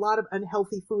know there's a lot of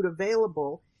unhealthy food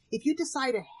available. If you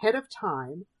decide ahead of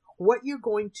time what you're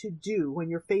going to do when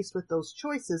you're faced with those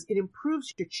choices, it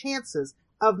improves your chances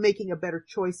of making a better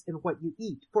choice in what you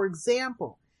eat. For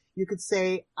example, you could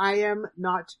say, I am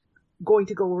not going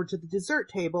to go over to the dessert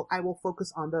table. I will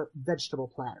focus on the vegetable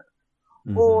platter.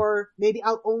 Or maybe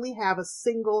I'll only have a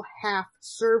single half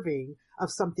serving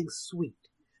of something sweet.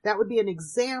 That would be an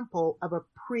example of a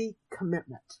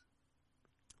pre-commitment.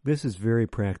 This is very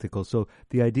practical. So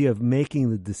the idea of making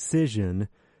the decision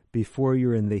before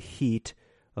you're in the heat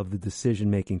of the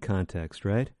decision-making context,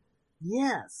 right?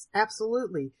 Yes,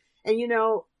 absolutely. And, you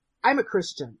know, I'm a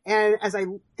Christian, and as I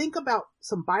think about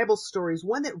some Bible stories,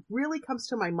 one that really comes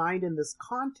to my mind in this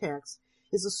context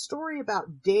is a story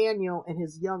about Daniel and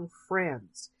his young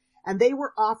friends. And they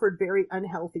were offered very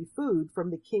unhealthy food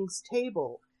from the king's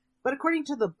table. But according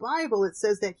to the Bible, it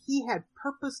says that he had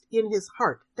purposed in his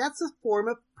heart. That's a form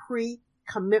of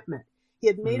pre-commitment. He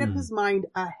had made up his mind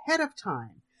ahead of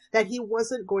time that he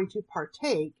wasn't going to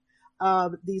partake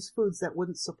of these foods that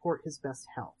wouldn't support his best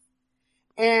health.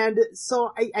 And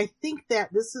so I think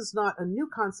that this is not a new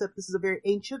concept. This is a very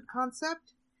ancient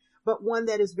concept, but one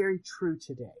that is very true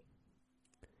today.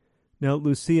 Now,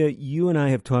 Lucia, you and I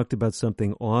have talked about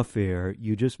something off air.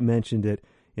 You just mentioned it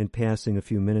in passing a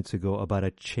few minutes ago about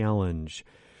a challenge.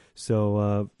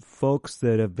 So folks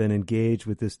that have been engaged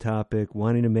with this topic,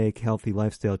 wanting to make healthy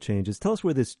lifestyle changes, tell us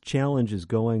where this challenge is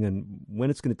going and when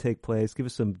it's going to take place. Give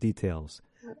us some details.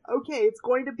 Okay, it's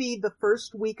going to be the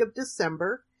first week of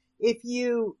December. If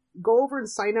you go over and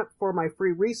sign up for my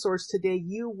free resource today,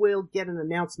 you will get an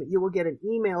announcement. You will get an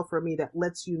email from me that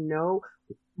lets you know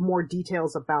more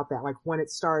details about that, like when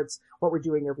it starts, what we're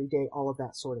doing every day, all of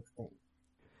that sort of thing.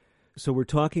 So we're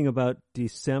talking about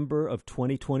December of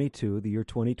 2022, the year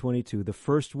 2022, the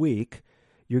first week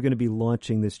you're going to be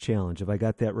launching this challenge. Have I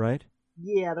got that right?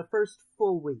 Yeah, the first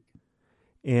full week.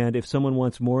 And if someone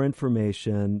wants more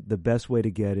information, the best way to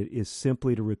get it is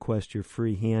simply to request your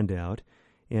free handout.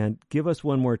 And give us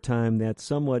one more time that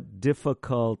somewhat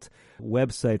difficult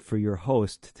website for your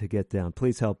host to get down.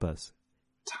 Please help us.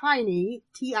 Tiny,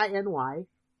 TINY,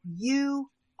 URL.com/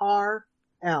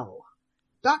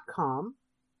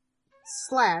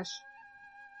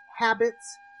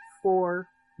 Habits for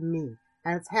Me.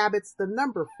 And it's habits, the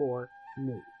number 4,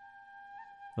 me.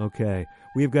 Okay.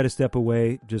 We've got to step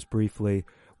away just briefly.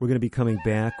 We're going to be coming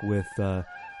back with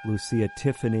Lucia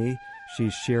Tiffany.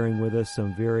 She's sharing with us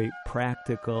some very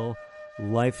practical,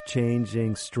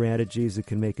 life-changing strategies that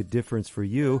can make a difference for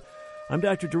you. I'm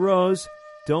Dr. DeRose.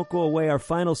 Don't go away. Our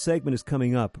final segment is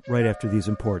coming up right after these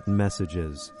important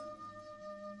messages.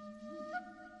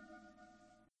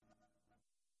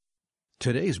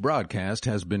 Today's broadcast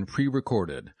has been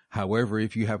pre-recorded. However,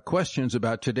 if you have questions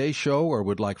about today's show or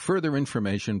would like further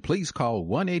information, please call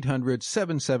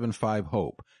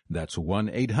 1-800-775-HOPE. That's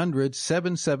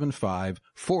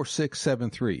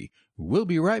 1-800-775-4673. We'll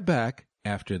be right back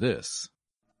after this.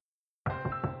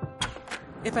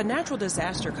 If a natural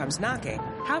disaster comes knocking,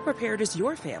 how prepared is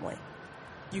your family?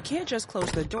 You can't just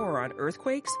close the door on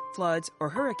earthquakes, floods, or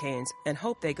hurricanes and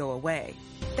hope they go away.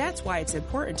 That's why it's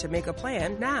important to make a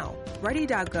plan now.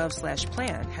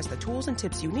 Ready.gov/plan has the tools and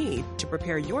tips you need to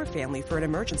prepare your family for an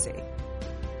emergency.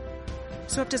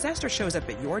 So if disaster shows up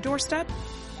at your doorstep,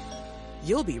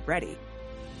 you'll be ready.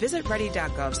 Visit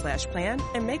ready.gov/plan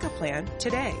and make a plan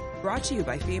today. Brought to you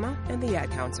by FEMA and the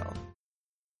Ad Council.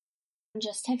 I'm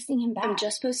just texting him back. I'm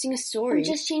just posting a story. I'm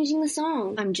just changing the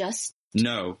song.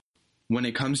 No. When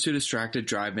it comes to distracted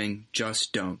driving,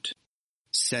 just don't.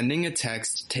 Sending a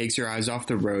text takes your eyes off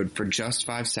the road for just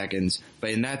 5 seconds, but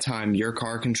in that time, your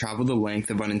car can travel the length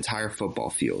of an entire football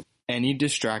field. Any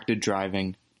distracted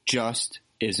driving just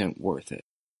isn't worth it.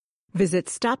 Visit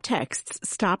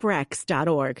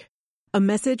StopTextsStopWrecks.org. A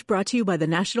message brought to you by the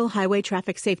National Highway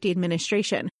Traffic Safety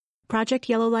Administration, Project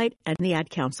Yellow Light, and the Ad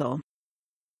Council.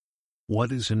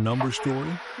 What is a number story?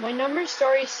 My number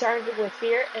story started with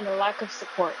fear and a lack of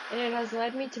support, and it has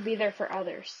led me to be there for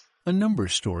others. A number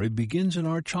story begins in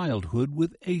our childhood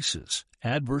with ACEs,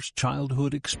 adverse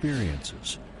childhood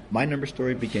experiences. My number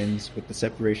story begins with the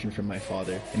separation from my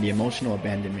father and the emotional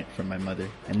abandonment from my mother,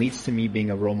 and leads to me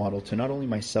being a role model to not only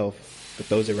myself, but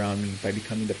those around me by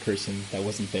becoming the person that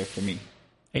wasn't there for me.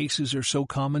 ACEs are so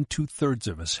common, 2/3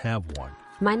 of us have one.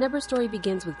 My number story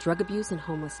begins with drug abuse and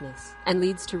homelessness, and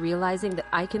leads to realizing that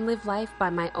I can live life by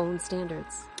my own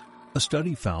standards. A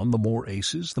study found the more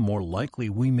ACEs, the more likely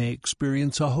we may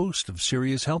experience a host of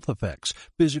serious health effects,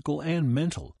 physical and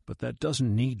mental, but that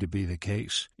doesn't need to be the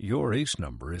case. Your ACE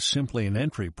number is simply an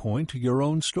entry point to your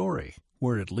own story.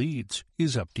 Where it leads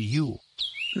is up to you.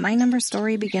 My number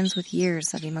story begins with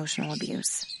years of emotional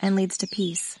abuse and leads to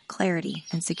peace, clarity,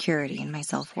 and security in my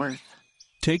self-worth.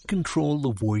 Take control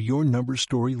of where your number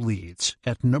story leads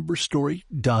at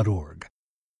numberstory.org.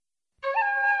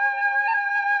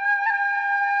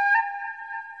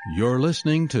 You're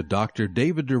listening to Dr.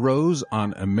 David DeRose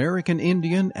on American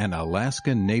Indian and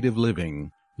Alaska Native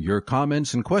Living. Your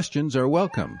comments and questions are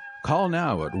welcome. Call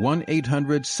now at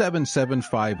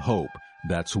 1-800-775-HOPE.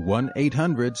 That's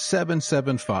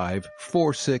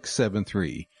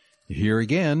 1-800-775-4673. Here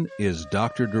again is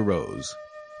Dr. DeRose.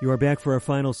 You are back for our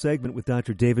final segment with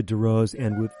Dr. David DeRose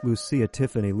and with Lucia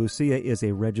Tiffany. Lucia is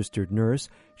a registered nurse.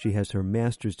 She has her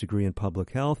master's degree in public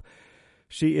health.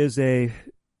 She is a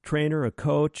trainer, a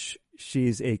coach.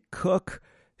 She's a cook.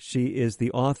 She is the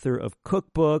author of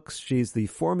cookbooks. She's the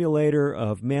formulator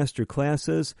of master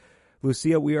classes.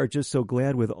 Lucia, we are just so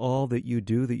glad with all that you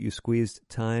do that you squeezed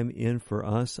time in for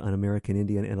us on American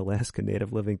Indian and Alaska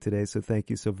Native Living today. So thank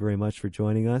you so very much for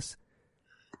joining us.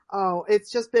 Oh, it's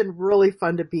just been really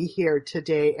fun to be here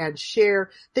today and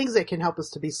share things that can help us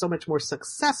to be so much more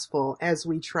successful as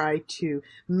we try to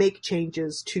make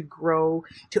changes to grow,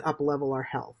 to up-level our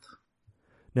health.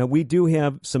 Now, we do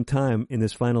have some time in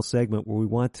this final segment where we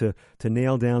want to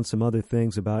nail down some other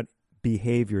things about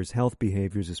behaviors, health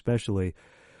behaviors especially.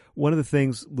 One of the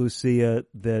things, Lucia,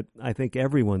 that I think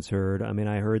everyone's heard, I mean,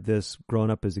 I heard this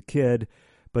growing up as a kid,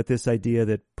 but this idea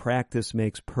that practice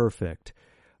makes perfect.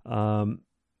 The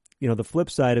flip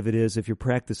side of it is if you're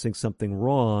practicing something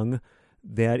wrong,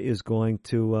 that is going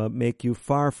to make you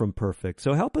far from perfect.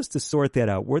 So help us to sort that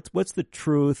out. What's the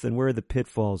truth and where are the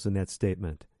pitfalls in that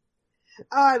statement?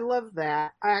 Oh, I love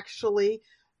that. Actually,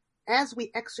 as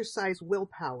we exercise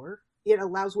willpower, it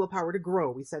allows willpower to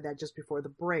grow. We said that just before the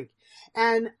break.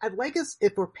 And I'd like us,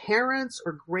 if we're parents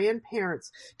or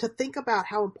grandparents, to think about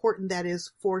how important that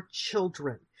is for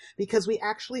children, because we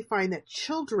actually find that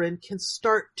children can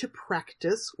start to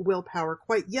practice willpower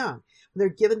quite young. They're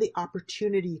given the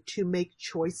opportunity to make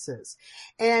choices.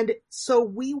 And so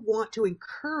we want to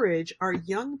encourage our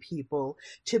young people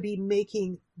to be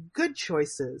making good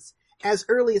choices as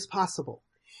early as possible.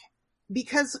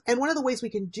 And one of the ways we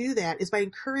can do that is by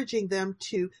encouraging them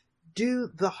to do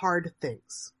the hard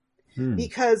things.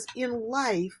 Because in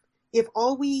life, if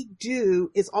all we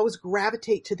do is always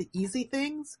gravitate to the easy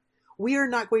things, we are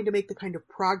not going to make the kind of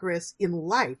progress in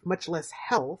life, much less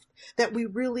health, that we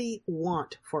really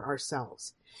want for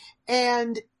ourselves.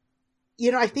 And,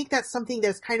 I think that's something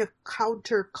that's kind of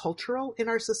countercultural in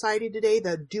our society today,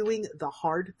 the doing the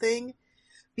hard thing,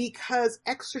 because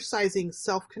exercising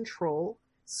self-control,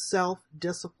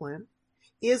 self-discipline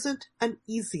isn't an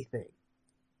easy thing.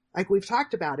 Like we've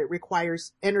talked about, it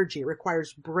requires energy, it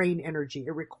requires brain energy,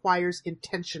 it requires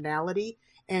intentionality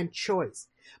and choice.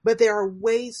 But there are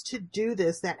ways to do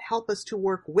this that help us to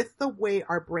work with the way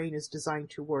our brain is designed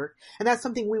to work. And that's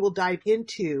something we will dive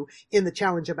into in the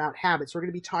challenge about habits. We're going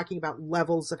to be talking about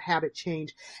levels of habit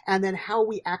change and then how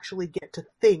we actually get to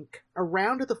think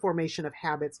around the formation of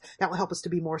habits that will help us to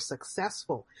be more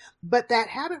successful. But that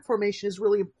habit formation is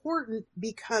really important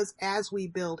because as we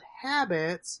build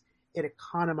habits, it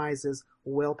economizes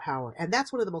willpower. And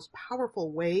that's one of the most powerful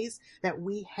ways that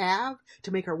we have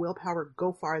to make our willpower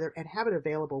go farther and have it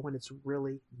available when it's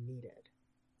really needed.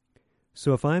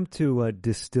 So if I'm to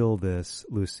distill this,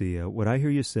 Lucia, what I hear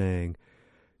you saying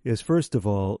is, first of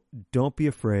all, don't be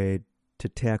afraid to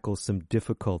tackle some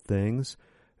difficult things.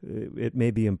 It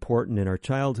may be important in our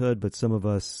childhood, but some of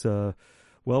us,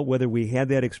 whether we had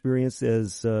that experience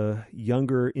as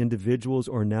younger individuals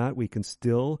or not, we can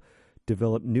still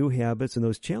develop new habits, and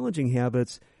those challenging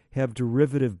habits have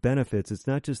derivative benefits. It's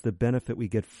not just the benefit we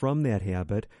get from that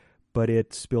habit, but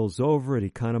it spills over,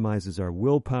 it economizes our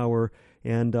willpower,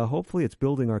 and hopefully it's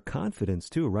building our confidence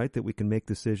too, right, that we can make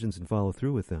decisions and follow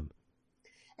through with them.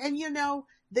 And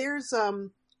there's a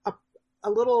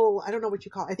little, I don't know what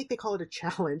you call it, I think they call it a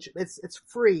challenge. It's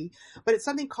free, but it's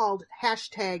something called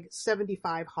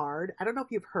 #75hard. I don't know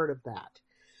if you've heard of that,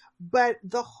 but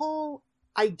the whole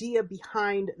idea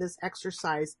behind this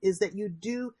exercise is that you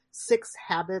do 6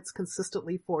 habits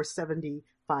consistently for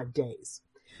 75 days.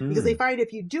 Because they find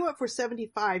if you do it for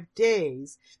 75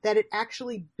 days, that it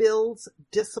actually builds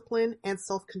discipline and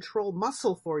self-control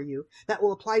muscle for you that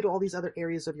will apply to all these other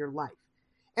areas of your life.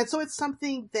 And so it's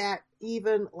something that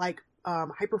even like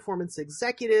high performance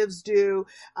executives do,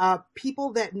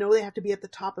 people that know they have to be at the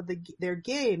top of their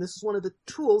game. This is one of the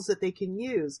tools that they can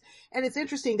use. And it's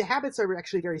interesting. The habits are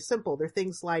actually very simple. They're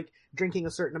things like drinking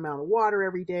a certain amount of water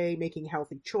every day, making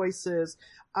healthy choices,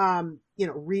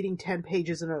 reading 10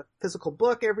 pages in a physical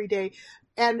book every day.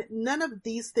 And none of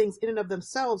these things in and of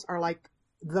themselves are like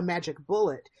the magic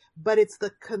bullet, but it's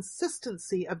the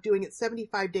consistency of doing it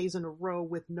 75 days in a row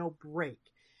with no break.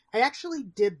 I actually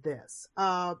did this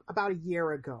about a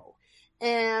year ago,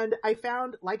 and I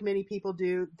found, like many people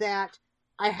do, that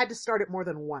I had to start it more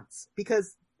than once,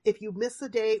 because if you miss a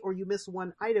day or you miss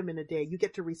one item in a day, you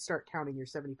get to restart counting your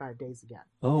 75 days again.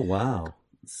 Oh, wow.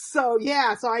 So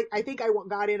I think I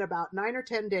got in about 9 or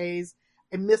 10 days.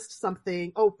 I missed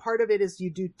something. Oh, part of it is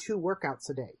you do 2 workouts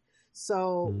a day.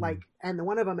 So and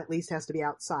one of them at least has to be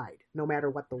outside, no matter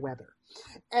what the weather.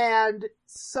 And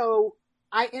so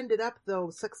I ended up, though,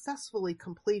 successfully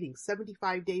completing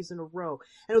 75 days in a row.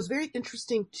 And it was very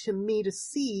interesting to me to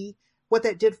see what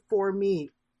that did for me.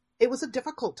 It was a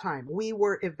difficult time. We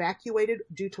were evacuated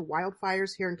due to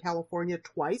wildfires here in California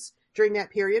twice during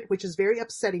that period, which is very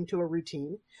upsetting to a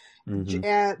routine.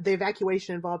 The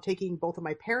evacuation involved taking both of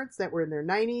my parents that were in their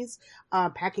 90s,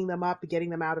 packing them up, getting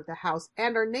them out of the house,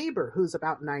 and our neighbor, who's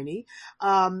about 90,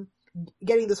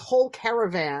 getting this whole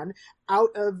caravan out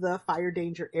of the fire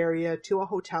danger area to a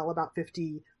hotel about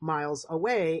 50 miles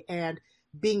away, and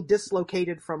being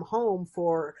dislocated from home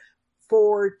for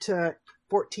 4 to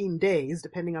 14 days,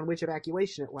 depending on which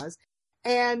evacuation it was.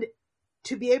 And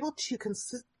to be able to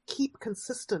keep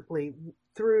consistently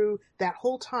through that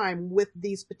whole time with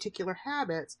these particular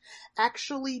habits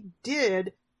actually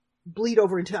did bleed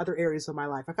over into other areas of my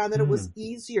life. I found that it was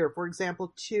easier, for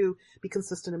example, to be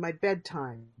consistent in my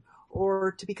bedtime,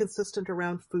 or to be consistent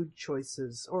around food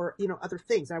choices, or, other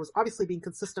things. I was obviously being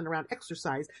consistent around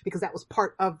exercise because that was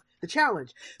part of the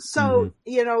challenge. So,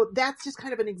 that's just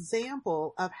kind of an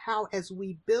example of how, as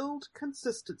we build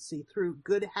consistency through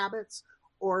good habits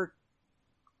or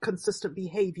consistent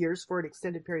behaviors for an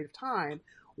extended period of time,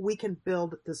 we can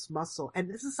build this muscle. And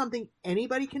this is something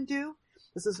anybody can do.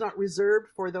 This is not reserved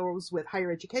for those with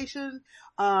higher education,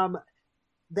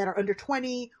 that are under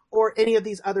 20, or any of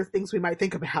these other things we might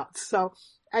think about. So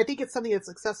I think it's something that's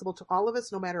accessible to all of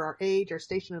us, no matter our age, our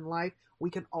station in life.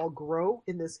 We can all grow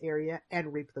in this area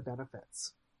and reap the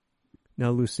benefits.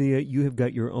 Now, Lucia, you have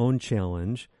got your own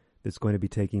challenge that's going to be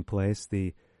taking place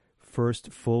the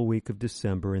first full week of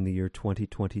December in the year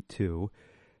 2022.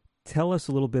 Tell us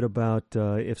a little bit about,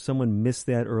 if someone missed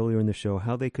that earlier in the show,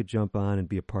 how they could jump on and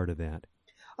be a part of that.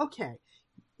 Okay.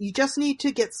 You just need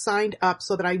to get signed up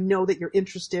so that I know that you're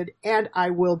interested, and I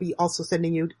will be also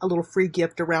sending you a little free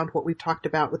gift around what we've talked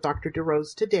about with Dr.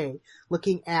 DeRose today,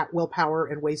 looking at willpower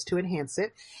and ways to enhance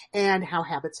it and how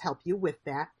habits help you with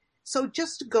that. So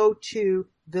just go to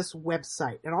this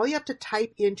website, and all you have to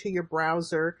type into your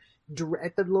browser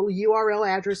at the little URL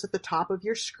address at the top of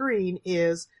your screen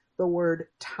is the word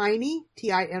tiny,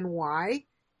 Tiny,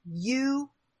 URL.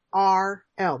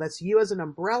 That's U as in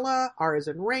umbrella, R as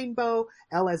in rainbow,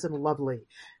 L as in lovely,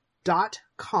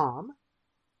 .com.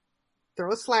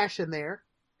 Throw a slash in there,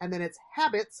 and then it's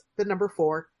habits,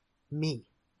 4, me.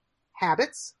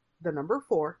 Habits,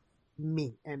 4,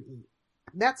 me, M-E.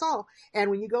 That's all. And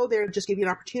when you go there, just give you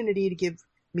an opportunity to give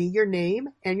me your name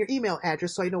and your email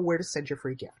address so I know where to send your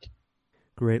free gift.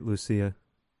 Great, Lucia.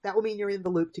 That will mean you're in the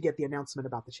loop to get the announcement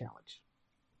about the challenge.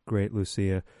 Great,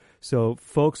 Lucia. So,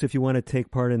 folks, if you want to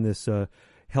take part in this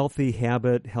healthy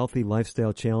habit, healthy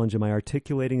lifestyle challenge, am I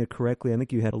articulating it correctly? I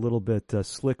think you had a little bit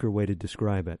slicker way to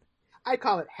describe it. I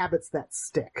call it habits that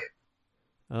stick.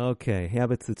 Okay,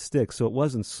 habits that stick. So it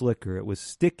wasn't slicker, it was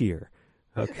stickier.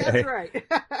 Okay. That's right.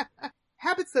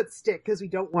 Habits that stick because we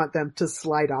don't want them to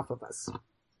slide off of us.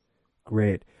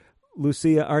 Great.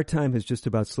 Lucia, our time has just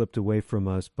about slipped away from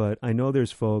us, but I know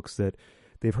there's folks that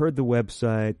they've heard the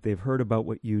website, they've heard about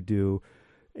what you do,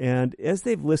 and as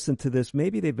they've listened to this,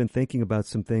 maybe they've been thinking about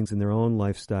some things in their own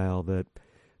lifestyle that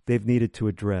they've needed to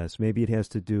address. Maybe it has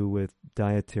to do with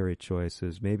dietary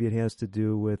choices. Maybe it has to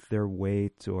do with their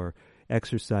weight or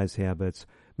exercise habits.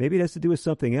 Maybe it has to do with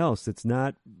something else that's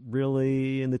not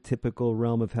really in the typical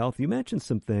realm of health. You mentioned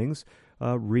some things,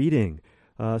 reading,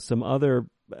 some other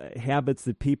habits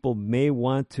that people may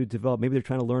want to develop. Maybe they're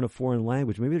trying to learn a foreign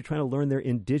language. Maybe they're trying to learn their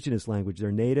indigenous language.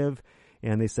 They're native,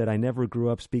 and they said, I never grew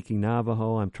up speaking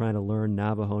Navajo. I'm trying to learn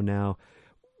Navajo now.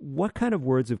 What kind of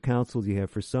words of counsel do you have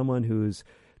for someone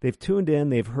they've tuned in,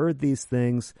 they've heard these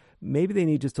things, maybe they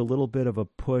need just a little bit of a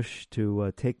push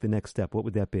to take the next step? What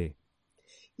would that be?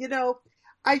 You know,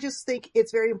 I just think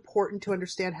it's very important to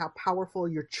understand how powerful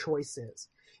your choice is.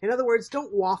 In other words,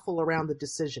 don't waffle around the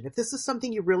decision. If this is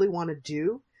something you really want to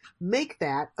do, make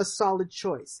that a solid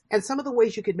choice. And some of the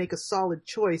ways you could make a solid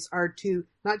choice are to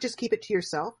not just keep it to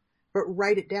yourself, but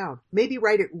write it down. Maybe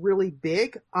write it really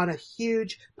big on a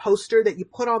huge poster that you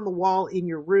put on the wall in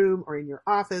your room or in your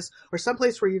office or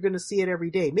someplace where you're going to see it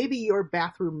every day. Maybe your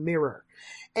bathroom mirror.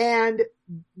 And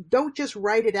don't just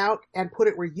write it out and put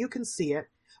it where you can see it,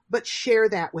 but share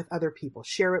that with other people.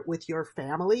 Share it with your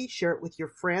family. Share it with your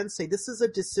friends. Say, this is a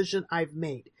decision I've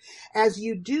made. As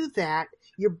you do that,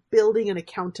 you're building an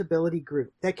accountability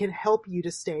group that can help you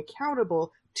to stay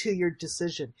accountable to your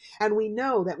decision. And we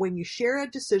know that when you share a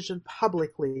decision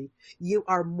publicly, you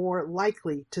are more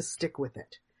likely to stick with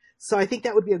it. So I think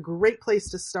that would be a great place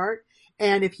to start.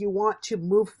 And if you want to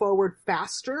move forward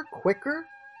faster, quicker,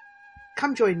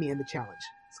 come join me in the challenge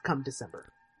come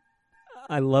December.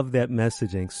 I love that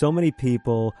messaging. So many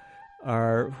people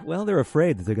they're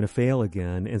afraid that they're going to fail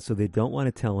again, and so they don't want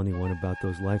to tell anyone about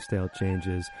those lifestyle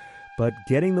changes. But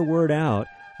getting the word out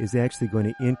is actually going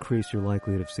to increase your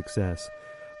likelihood of success.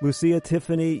 Lucia,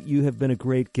 Tiffany, you have been a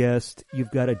great guest.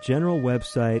 You've got a general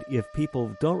website. If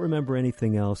people don't remember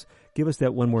anything else, give us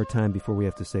that one more time before we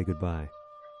have to say goodbye.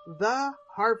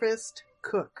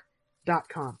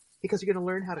 TheHarvestCook.com, because you're going to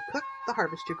learn how to cook the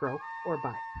harvest you grow or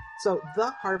buy. So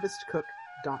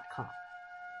TheHarvestCook.com.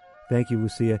 Thank you,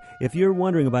 Lucia. If you're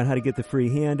wondering about how to get the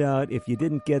free handout, if you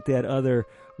didn't get that other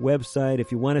website,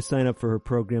 if you want to sign up for her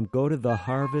program, go to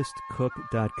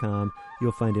TheHarvestCook.com.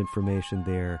 You'll find information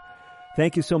there.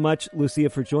 Thank you so much, Lucia,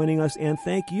 for joining us, and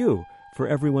thank you for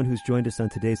everyone who's joined us on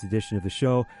today's edition of the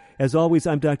show. As always,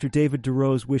 I'm Dr. David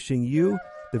DeRose, wishing you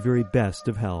the very best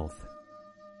of health.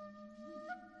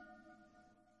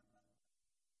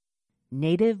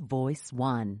 Native Voice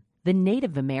One, the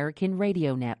Native American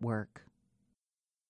Radio Network.